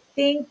I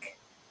think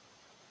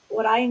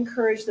what I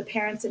encourage the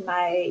parents in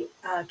my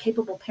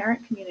capable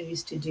parent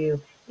communities to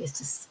do is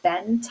to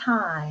spend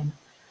time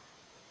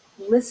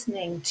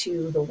listening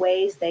to the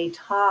ways they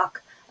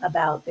talk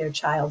about their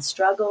child's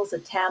struggles,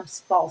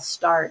 attempts, false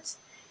starts,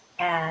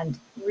 and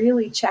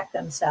really check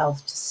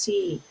themselves to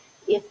see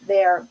if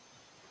they're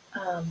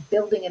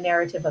building a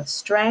narrative of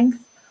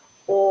strength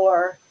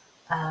or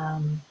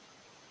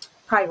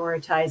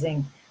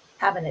prioritizing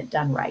having it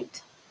done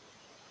right.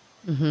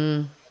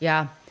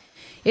 Yeah.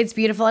 It's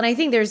beautiful. And I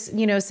think there's,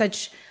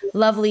 such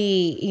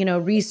lovely,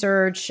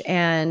 research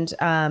and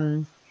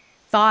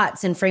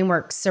thoughts and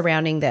frameworks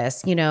surrounding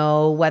this,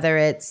 whether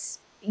it's,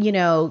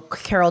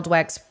 Carol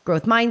Dweck's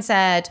growth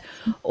mindset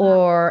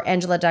or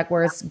Angela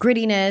Duckworth's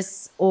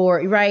grittiness,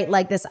 or right,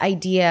 like this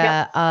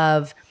idea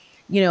of,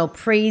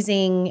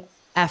 praising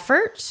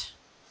effort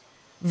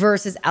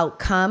versus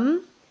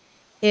outcome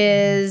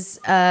is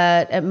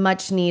a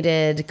much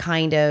needed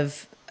kind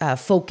of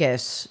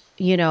focus,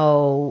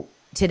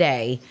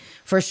 today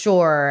for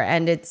sure.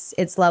 And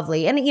it's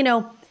lovely. And,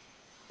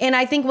 and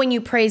I think when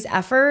you praise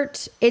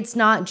effort, it's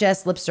not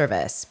just lip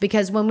service,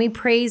 because when we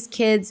praise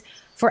kids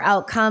for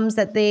outcomes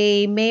that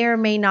they may or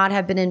may not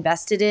have been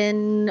invested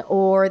in,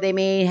 or they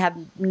may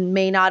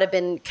not have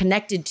been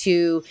connected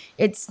to,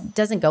 it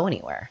doesn't go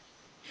anywhere.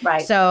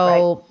 Right.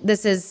 So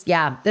this is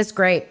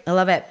great. I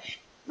love it.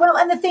 Well,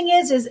 and the thing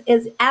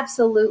is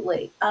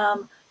absolutely,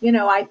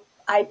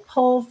 I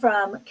pull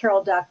from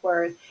Carol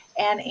Duckworth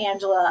and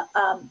Angela,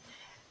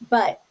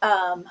 but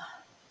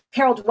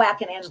Carol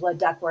Dweck and Angela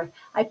Duckworth,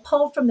 I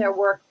pull from their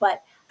work,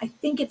 but I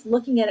think it's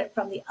looking at it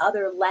from the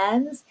other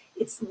lens.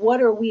 It's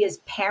what are we as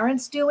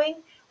parents doing?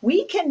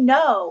 We can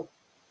know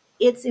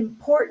it's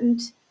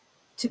important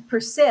to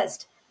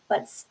persist,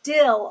 but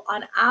still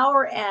on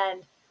our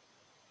end,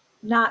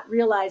 not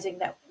realizing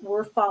that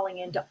we're falling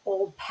into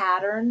old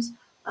patterns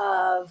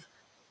of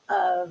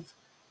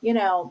you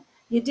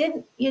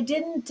didn't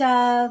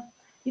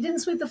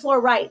sweep the floor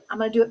right. I'm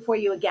going to do it for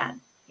you again.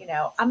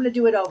 I'm going to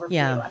do it over for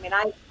you. I mean,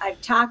 I've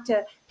talked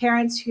to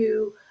parents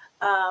who,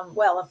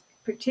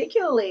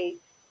 particularly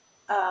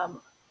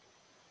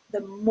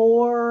the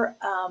more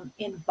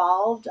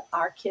involved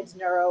our kids'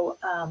 neuro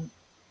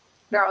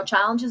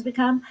challenges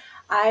become.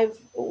 I've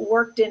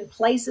worked in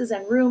places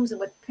and rooms and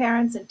with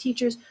parents and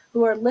teachers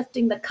who are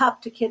lifting the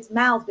cup to kids'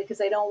 mouths because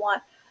they don't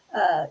want,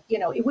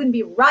 it wouldn't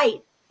be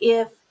right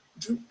if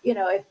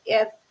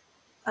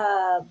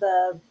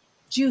the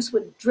juice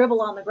would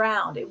dribble on the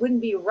ground. It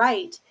wouldn't be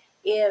right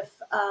if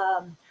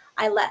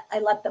I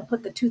let them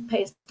put the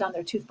toothpaste on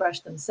their toothbrush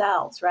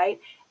themselves, right?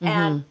 Mm-hmm.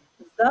 And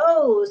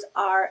those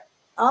are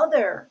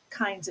other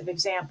kinds of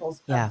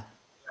examples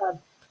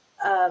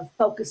of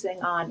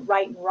focusing on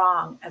right and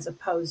wrong as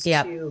opposed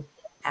to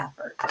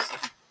effort.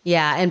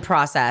 Yeah, and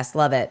process.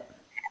 Love it.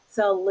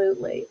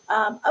 Absolutely.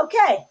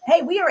 Okay.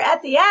 Hey, we are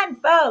at the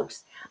end,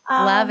 folks.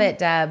 Love it,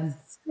 Deb.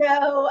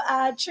 So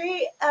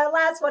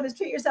last one is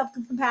treat yourself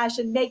with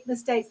compassion, make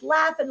mistakes,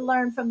 laugh and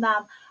learn from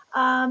them.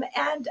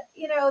 And,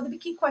 the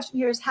key question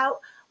here is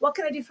what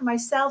can I do for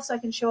myself so I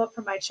can show up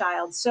for my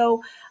child?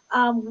 So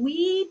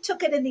we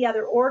took it in the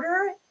other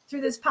order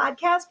through this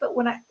podcast, but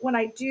when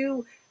I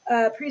do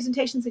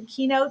presentations and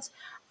keynotes,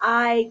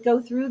 I go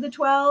through the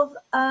 12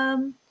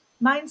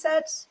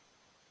 mindsets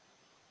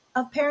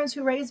of parents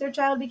who raise their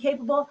child to be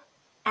capable.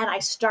 And I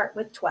start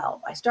with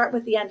 12. I start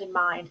with the end in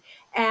mind.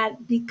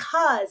 And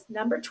because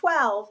number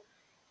 12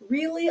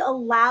 really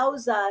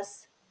allows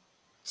us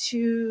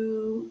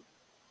to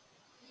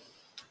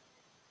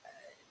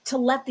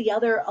let the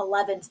other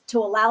 11, to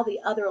allow the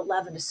other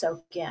 11 to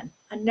soak in.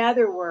 In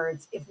other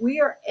words, if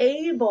we are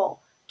able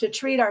to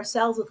treat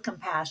ourselves with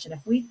compassion,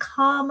 if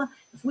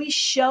we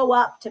show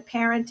up to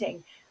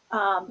parenting,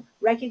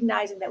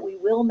 recognizing that we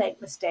will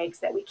make mistakes,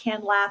 that we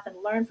can laugh and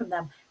learn from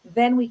them,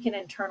 then we can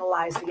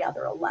internalize the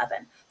other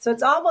 11. So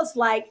it's almost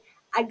like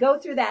I go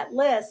through that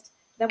list,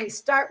 then we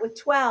start with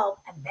 12,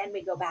 and then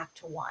we go back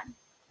to 1.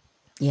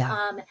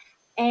 Yeah.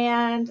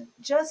 And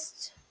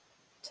just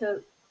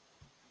to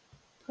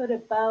put a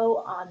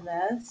bow on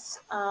this,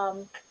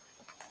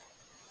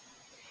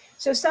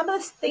 so some of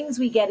the things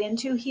we get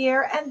into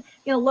here, and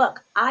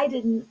look, I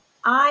didn't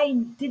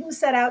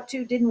set out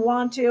to, didn't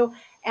want to,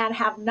 and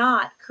have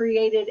not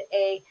created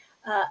a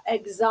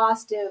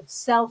exhaustive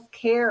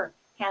self-care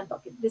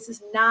handbook. This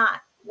is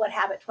not what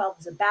Habit 12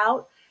 is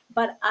about,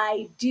 but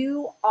I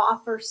do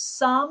offer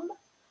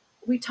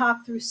we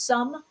talk through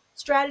some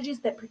strategies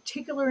that are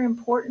particularly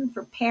important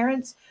for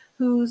parents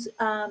whose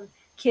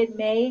kid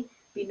may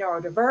be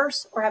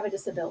neurodiverse or have a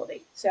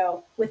disability.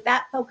 So with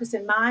that focus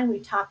in mind, we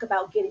talk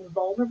about getting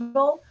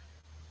vulnerable,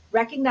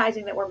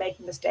 recognizing that we're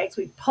making mistakes.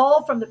 We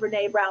pull from the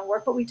Brene Brown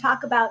work, but we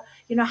talk about,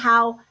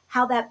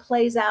 how that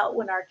plays out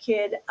when our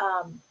kid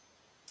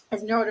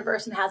is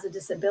neurodiverse and has a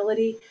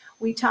disability.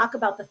 We talk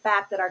about the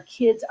fact that our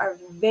kids are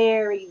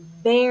very,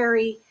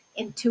 very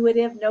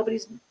intuitive.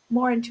 Nobody's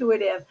more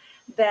intuitive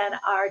than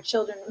our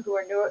children who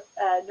are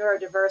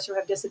neurodiverse or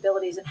have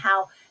disabilities, and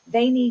how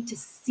they need to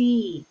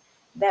see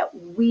that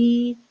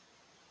we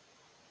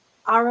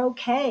are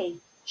okay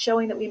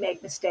showing that we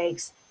make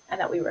mistakes and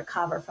that we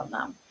recover from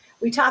them.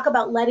 We talk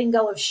about letting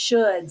go of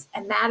shoulds,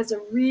 and that is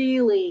a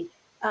really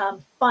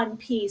fun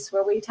piece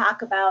where we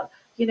talk about,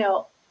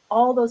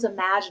 all those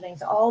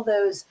imaginings, all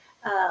those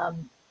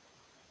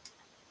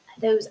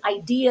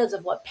ideas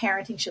of what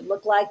parenting should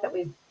look like that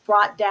we've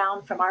brought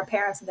down from our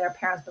parents and their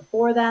parents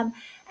before them,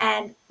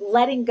 and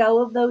letting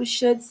go of those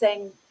shoulds,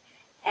 saying,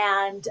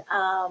 and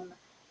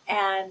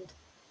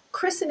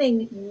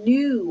christening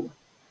new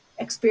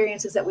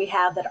experiences that we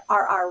have that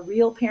are our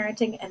real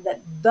parenting, and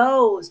that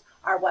those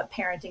are what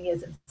parenting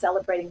is, and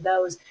celebrating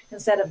those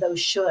instead of those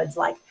shoulds.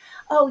 Like,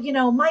 oh,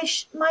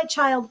 my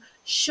child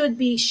should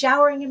be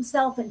showering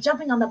himself and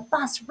jumping on the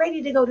bus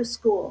ready to go to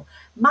school.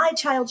 My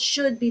child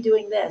should be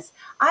doing this.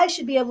 I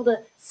should be able to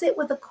sit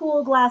with a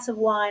cool glass of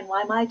wine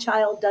while my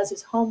child does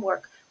his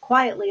homework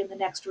quietly in the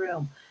next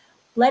room.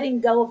 Letting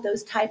go of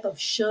those type of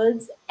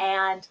shoulds,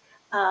 and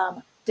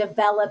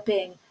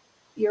developing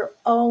your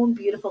own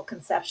beautiful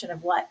conception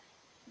of what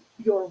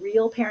your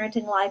real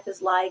parenting life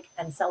is like,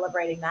 and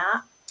celebrating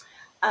that.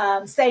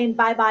 Saying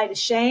bye-bye to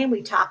shame.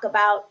 We talk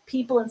about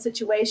people and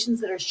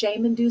situations that are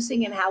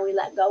shame-inducing and how we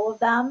let go of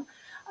them.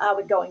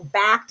 We're going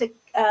back to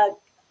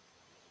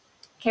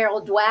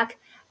Carol Dweck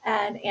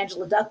and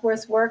Angela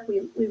Duckworth's work.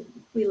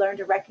 We learn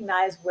to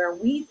recognize where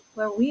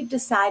we've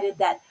decided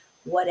that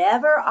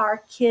whatever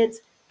our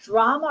kids'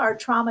 drama or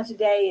trauma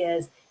today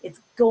is, it's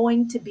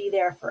going to be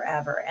there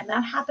forever. And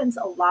that happens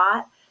a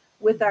lot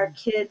with our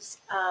kids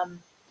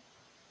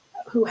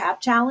who have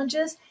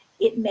challenges.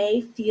 It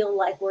may feel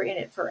like we're in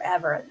it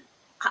forever.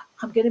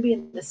 I'm going to be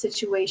in the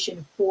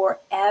situation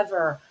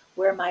forever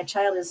where my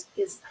child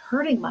is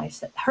hurting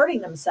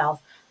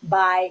themselves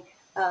by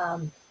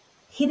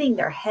hitting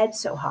their head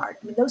so hard.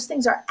 I mean, those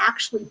things are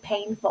actually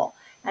painful.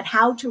 And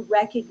how to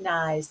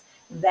recognize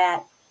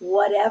that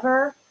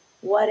whatever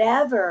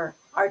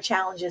our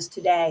challenge is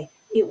today,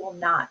 it will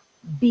not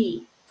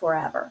be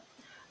forever.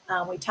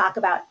 We talk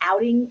about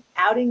outing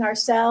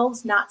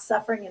ourselves, not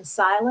suffering in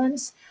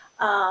silence.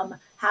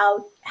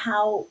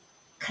 How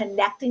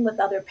connecting with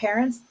other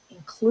parents,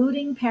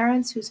 including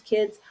parents whose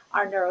kids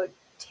are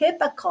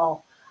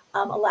neurotypical,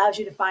 allows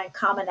you to find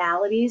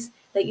commonalities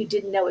that you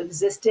didn't know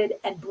existed,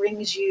 and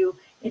brings you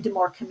into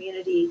more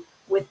community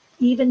with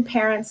even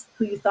parents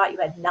who you thought you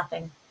had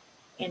nothing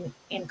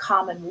in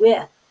common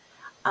with.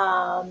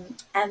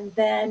 And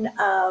then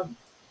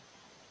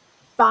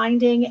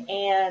finding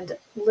and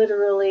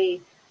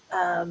literally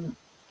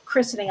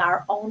christening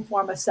our own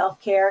form of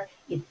self-care.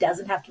 It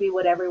doesn't have to be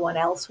what everyone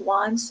else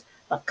wants,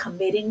 but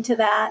committing to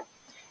that.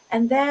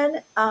 And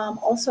then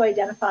also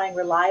identifying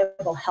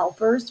reliable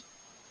helpers,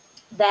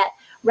 that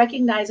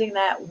recognizing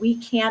that we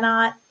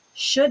cannot,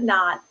 should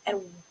not,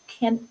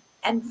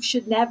 and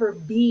should never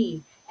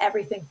be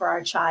everything for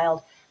our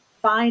child.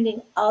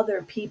 Finding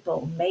other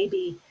people,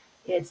 maybe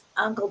it's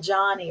Uncle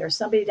Johnny or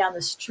somebody down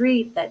the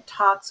street that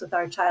talks with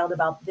our child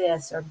about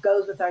this, or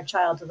goes with our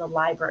child to the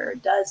library, or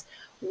does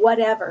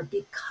whatever,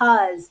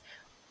 because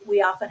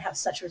we often have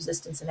such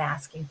resistance in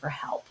asking for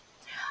help.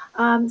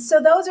 So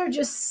those are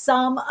just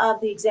some of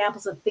the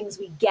examples of things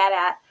we get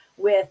at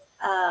with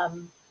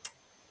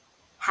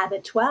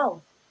habit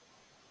 12.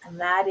 And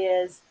that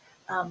is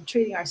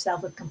treating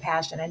ourselves with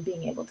compassion and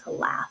being able to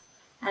laugh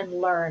and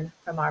learn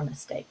from our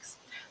mistakes.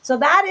 So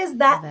that is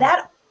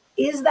that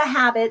is the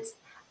habits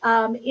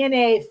in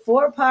a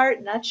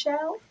 4-part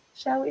nutshell,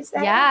 shall we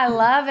say? Yeah, I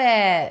love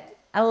it.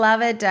 I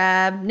love it,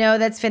 Deb. No,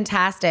 that's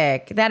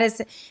fantastic.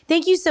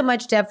 Thank you so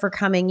much, Deb, for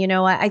coming. You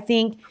know, I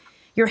think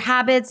your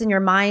habits and your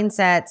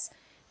mindsets,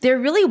 they're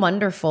really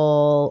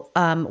wonderful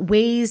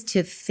ways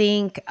to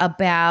think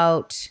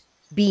about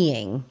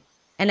being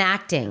and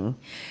acting.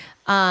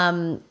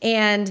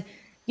 And,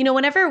 you know,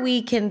 whenever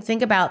we can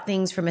think about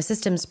things from a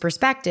systems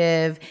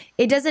perspective,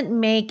 it doesn't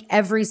make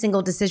every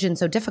single decision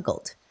so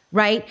difficult.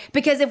 Right?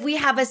 Because if we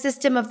have a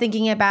system of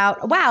thinking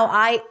about, wow,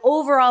 I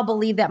overall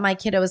believe that my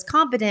kiddo is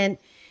competent,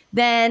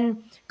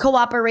 then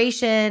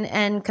cooperation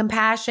and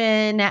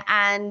compassion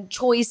and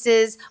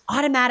choices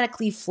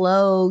automatically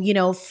flow, you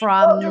know,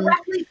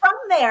 directly from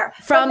there.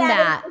 From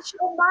that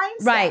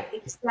mindset. Right.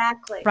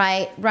 Exactly.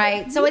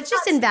 Right. So it's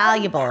just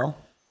invaluable.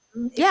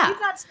 If we've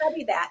not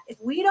studied that, if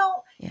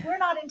we're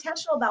not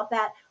intentional about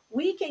that,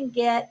 we can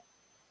get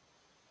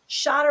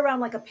shot around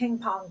like a ping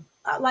pong,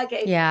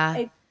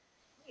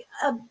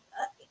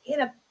 in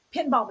a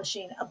pinball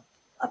machine,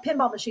 a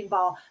pinball machine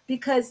ball,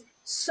 because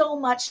so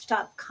much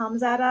stuff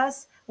comes at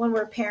us when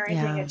we're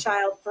parenting a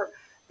child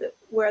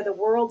where the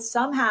world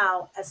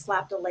somehow has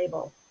slapped a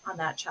label on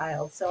that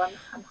child. So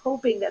I'm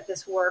hoping that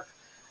this work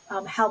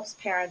helps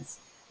parents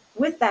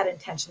with that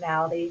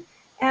intentionality,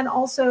 and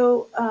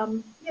also,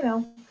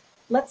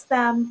 lets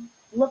them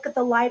look at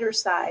the lighter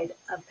side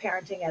of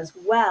parenting as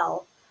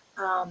well,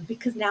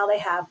 because now they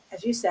have,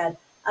 as you said,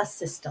 a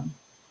system.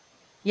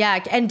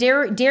 Yeah. And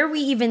dare we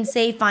even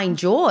say find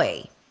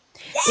joy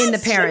in the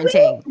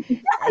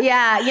parenting?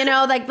 Yeah.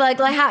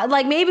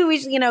 Like maybe we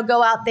should,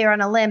 go out there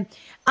on a limb.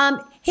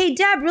 Hey,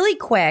 Deb, really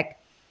quick,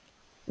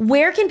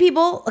 where can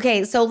people,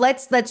 okay, so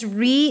let's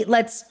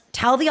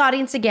tell the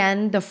audience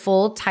again the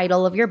full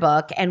title of your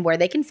book and where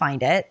they can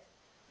find it.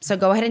 So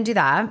go ahead and do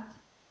that.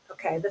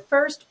 Okay. The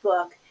first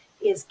book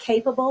is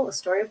Capable, A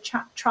Story of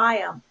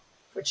Triumph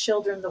for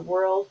Children the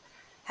World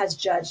Has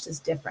Judged as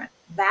Different.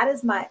 That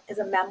is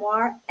a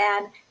memoir,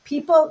 and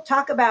people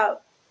talk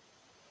about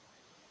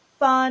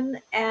fun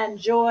and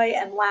joy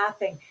and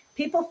laughing.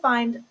 People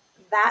find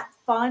that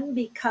fun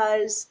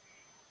because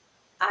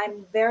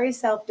I'm very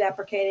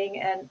self-deprecating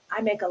and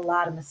I make a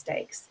lot of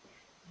mistakes.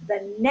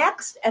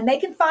 And they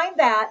can find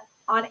that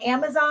on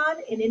Amazon,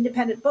 in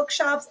independent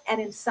bookshops,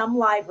 and in some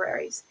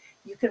libraries.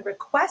 You can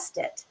request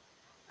it.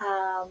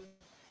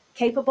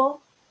 Capable,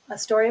 A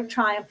Story of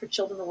Triumph for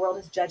Children the World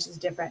Has Judged as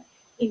Different,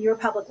 in your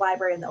public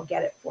library, and they'll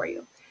get it for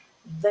you.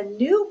 The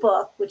new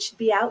book, which should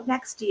be out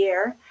next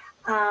year,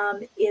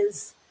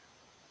 has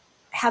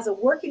a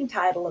working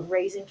title of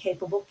Raising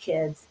Capable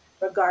Kids,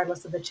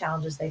 Regardless of the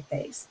Challenges They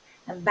Face.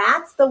 And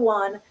that's the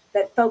one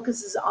that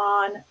focuses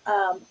on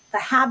the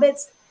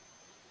habits,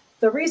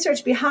 the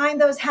research behind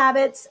those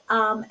habits,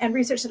 and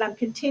research that I'm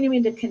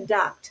continuing to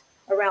conduct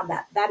around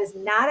that. That is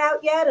not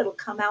out yet. It'll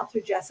come out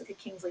through Jessica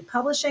Kingsley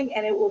Publishing,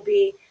 and it will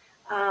be,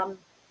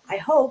 I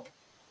hope,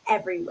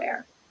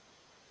 everywhere.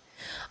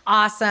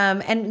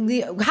 Awesome. And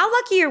how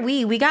lucky are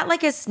we? We got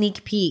like a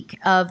sneak peek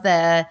of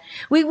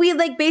we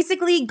like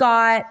basically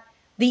got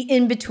the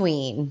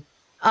in-between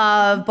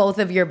of both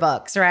of your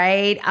books,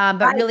 right?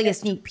 But really a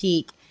sneak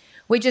peek,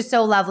 which is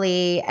so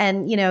lovely.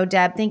 And,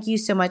 Deb, thank you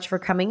so much for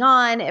coming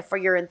on, for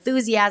your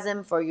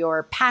enthusiasm, for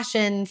your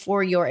passion,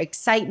 for your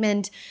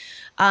excitement,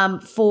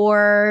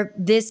 for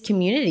this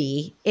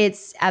community.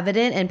 It's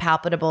evident and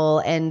palpable,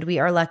 and we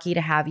are lucky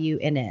to have you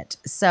in it.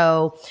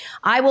 So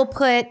I will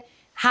put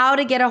how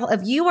to get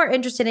if you are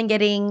interested in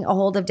getting a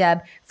hold of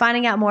Deb,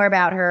 finding out more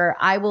about her,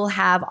 I will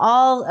have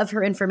all of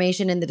her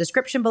information in the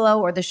description below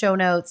or the show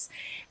notes,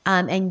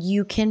 and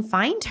you can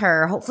find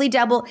her. Hopefully,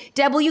 Deb,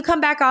 will you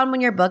come back on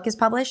when your book is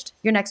published,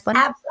 your next one?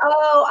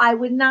 Oh, I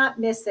would not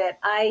miss it.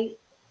 I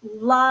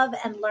love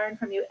and learn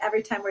from you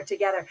every time we're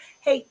together.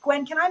 Hey,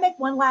 Gwen, can I make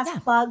one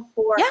last plug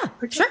for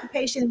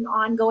participation in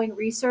ongoing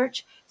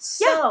research?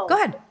 So, go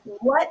ahead.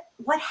 What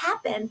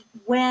happened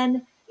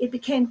when it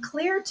became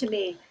clear to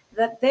me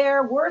that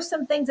there were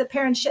some things that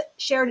parents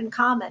shared in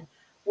common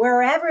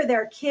wherever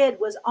their kid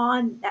was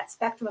on that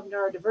spectrum of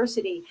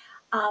neurodiversity?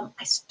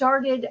 I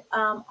started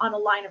on a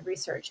line of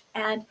research,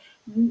 and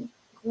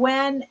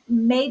Gwen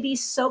may be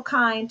so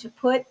kind to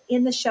put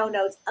in the show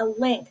notes a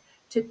link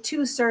to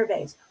 2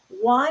 surveys.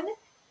 One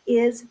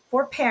is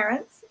for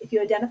parents, if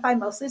you identify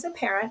mostly as a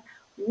parent.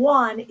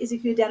 One is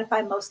if you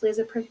identify mostly as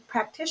a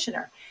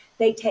practitioner.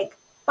 They take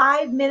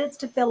 5 minutes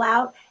to fill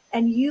out,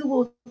 and you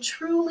will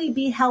truly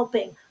be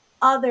helping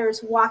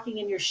others walking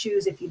in your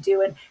shoes if you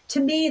do. And to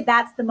me,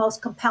 that's the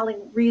most compelling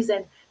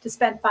reason to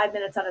spend 5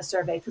 minutes on a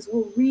survey, because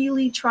we're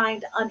really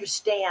trying to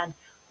understand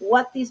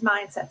what these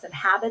mindsets and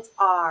habits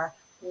are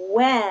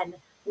when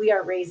we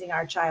are raising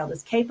our child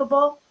as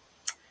capable.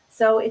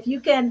 So if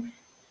you can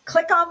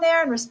click on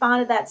there and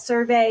respond to that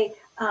survey,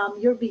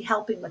 you'll be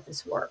helping with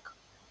this work.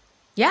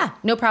 Yeah,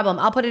 no problem.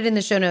 I'll put it in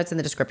the show notes in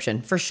the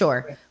description for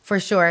sure. For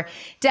sure.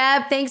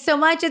 Deb, thanks so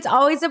much. It's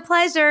always a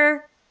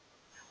pleasure.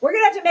 We're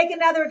going to have to make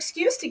another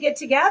excuse to get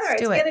together.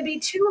 It's going to be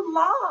too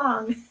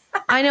long.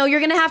 I know.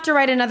 You're going to have to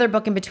write another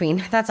book in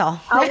between. That's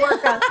all. I'll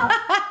work on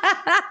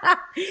that.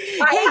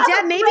 Hey,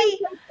 Deb, maybe.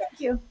 Thank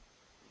you.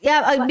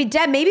 Yeah,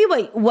 Deb, maybe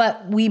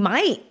what we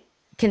might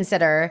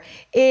consider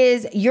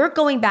is you're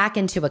going back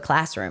into a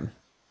classroom.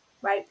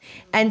 Right.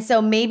 And so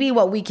maybe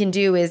what we can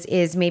do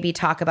is maybe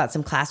talk about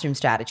some classroom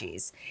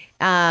strategies.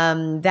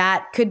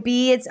 That could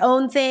be its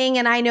own thing.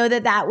 And I know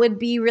that would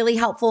be really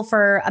helpful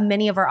for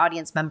many of our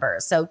audience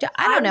members. So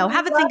I don't know.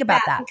 Have a think about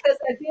that. Because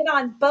I've been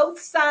on both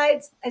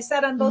sides. I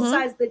sat on both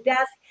sides of the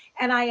desk,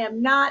 and I am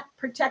not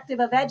protective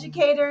of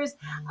educators.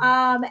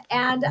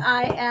 And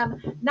I am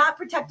not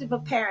protective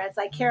of parents.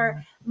 I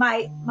care.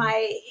 My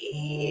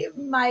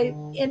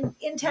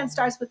intent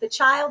starts with the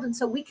child. And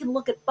so we can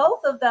look at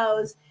both of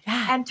those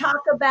and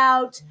talk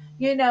about,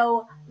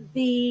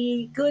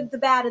 the good, the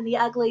bad, and the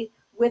ugly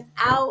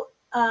without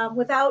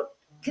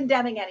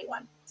condemning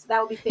anyone. So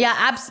that would be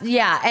fantastic.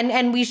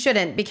 And we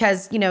shouldn't,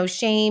 because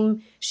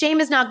shame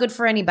is not good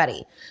for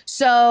anybody.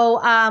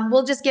 So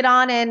we'll just get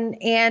on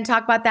and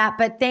talk about that.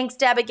 But thanks,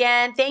 Deb,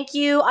 again. Thank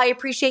you. I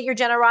appreciate your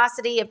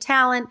generosity of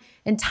talent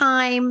and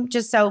time.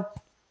 Just so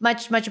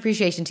much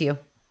appreciation to you.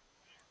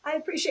 I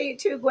appreciate you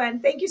too, Gwen.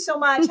 Thank you so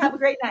much. Have a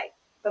great night.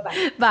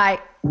 Bye-bye.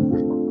 Bye.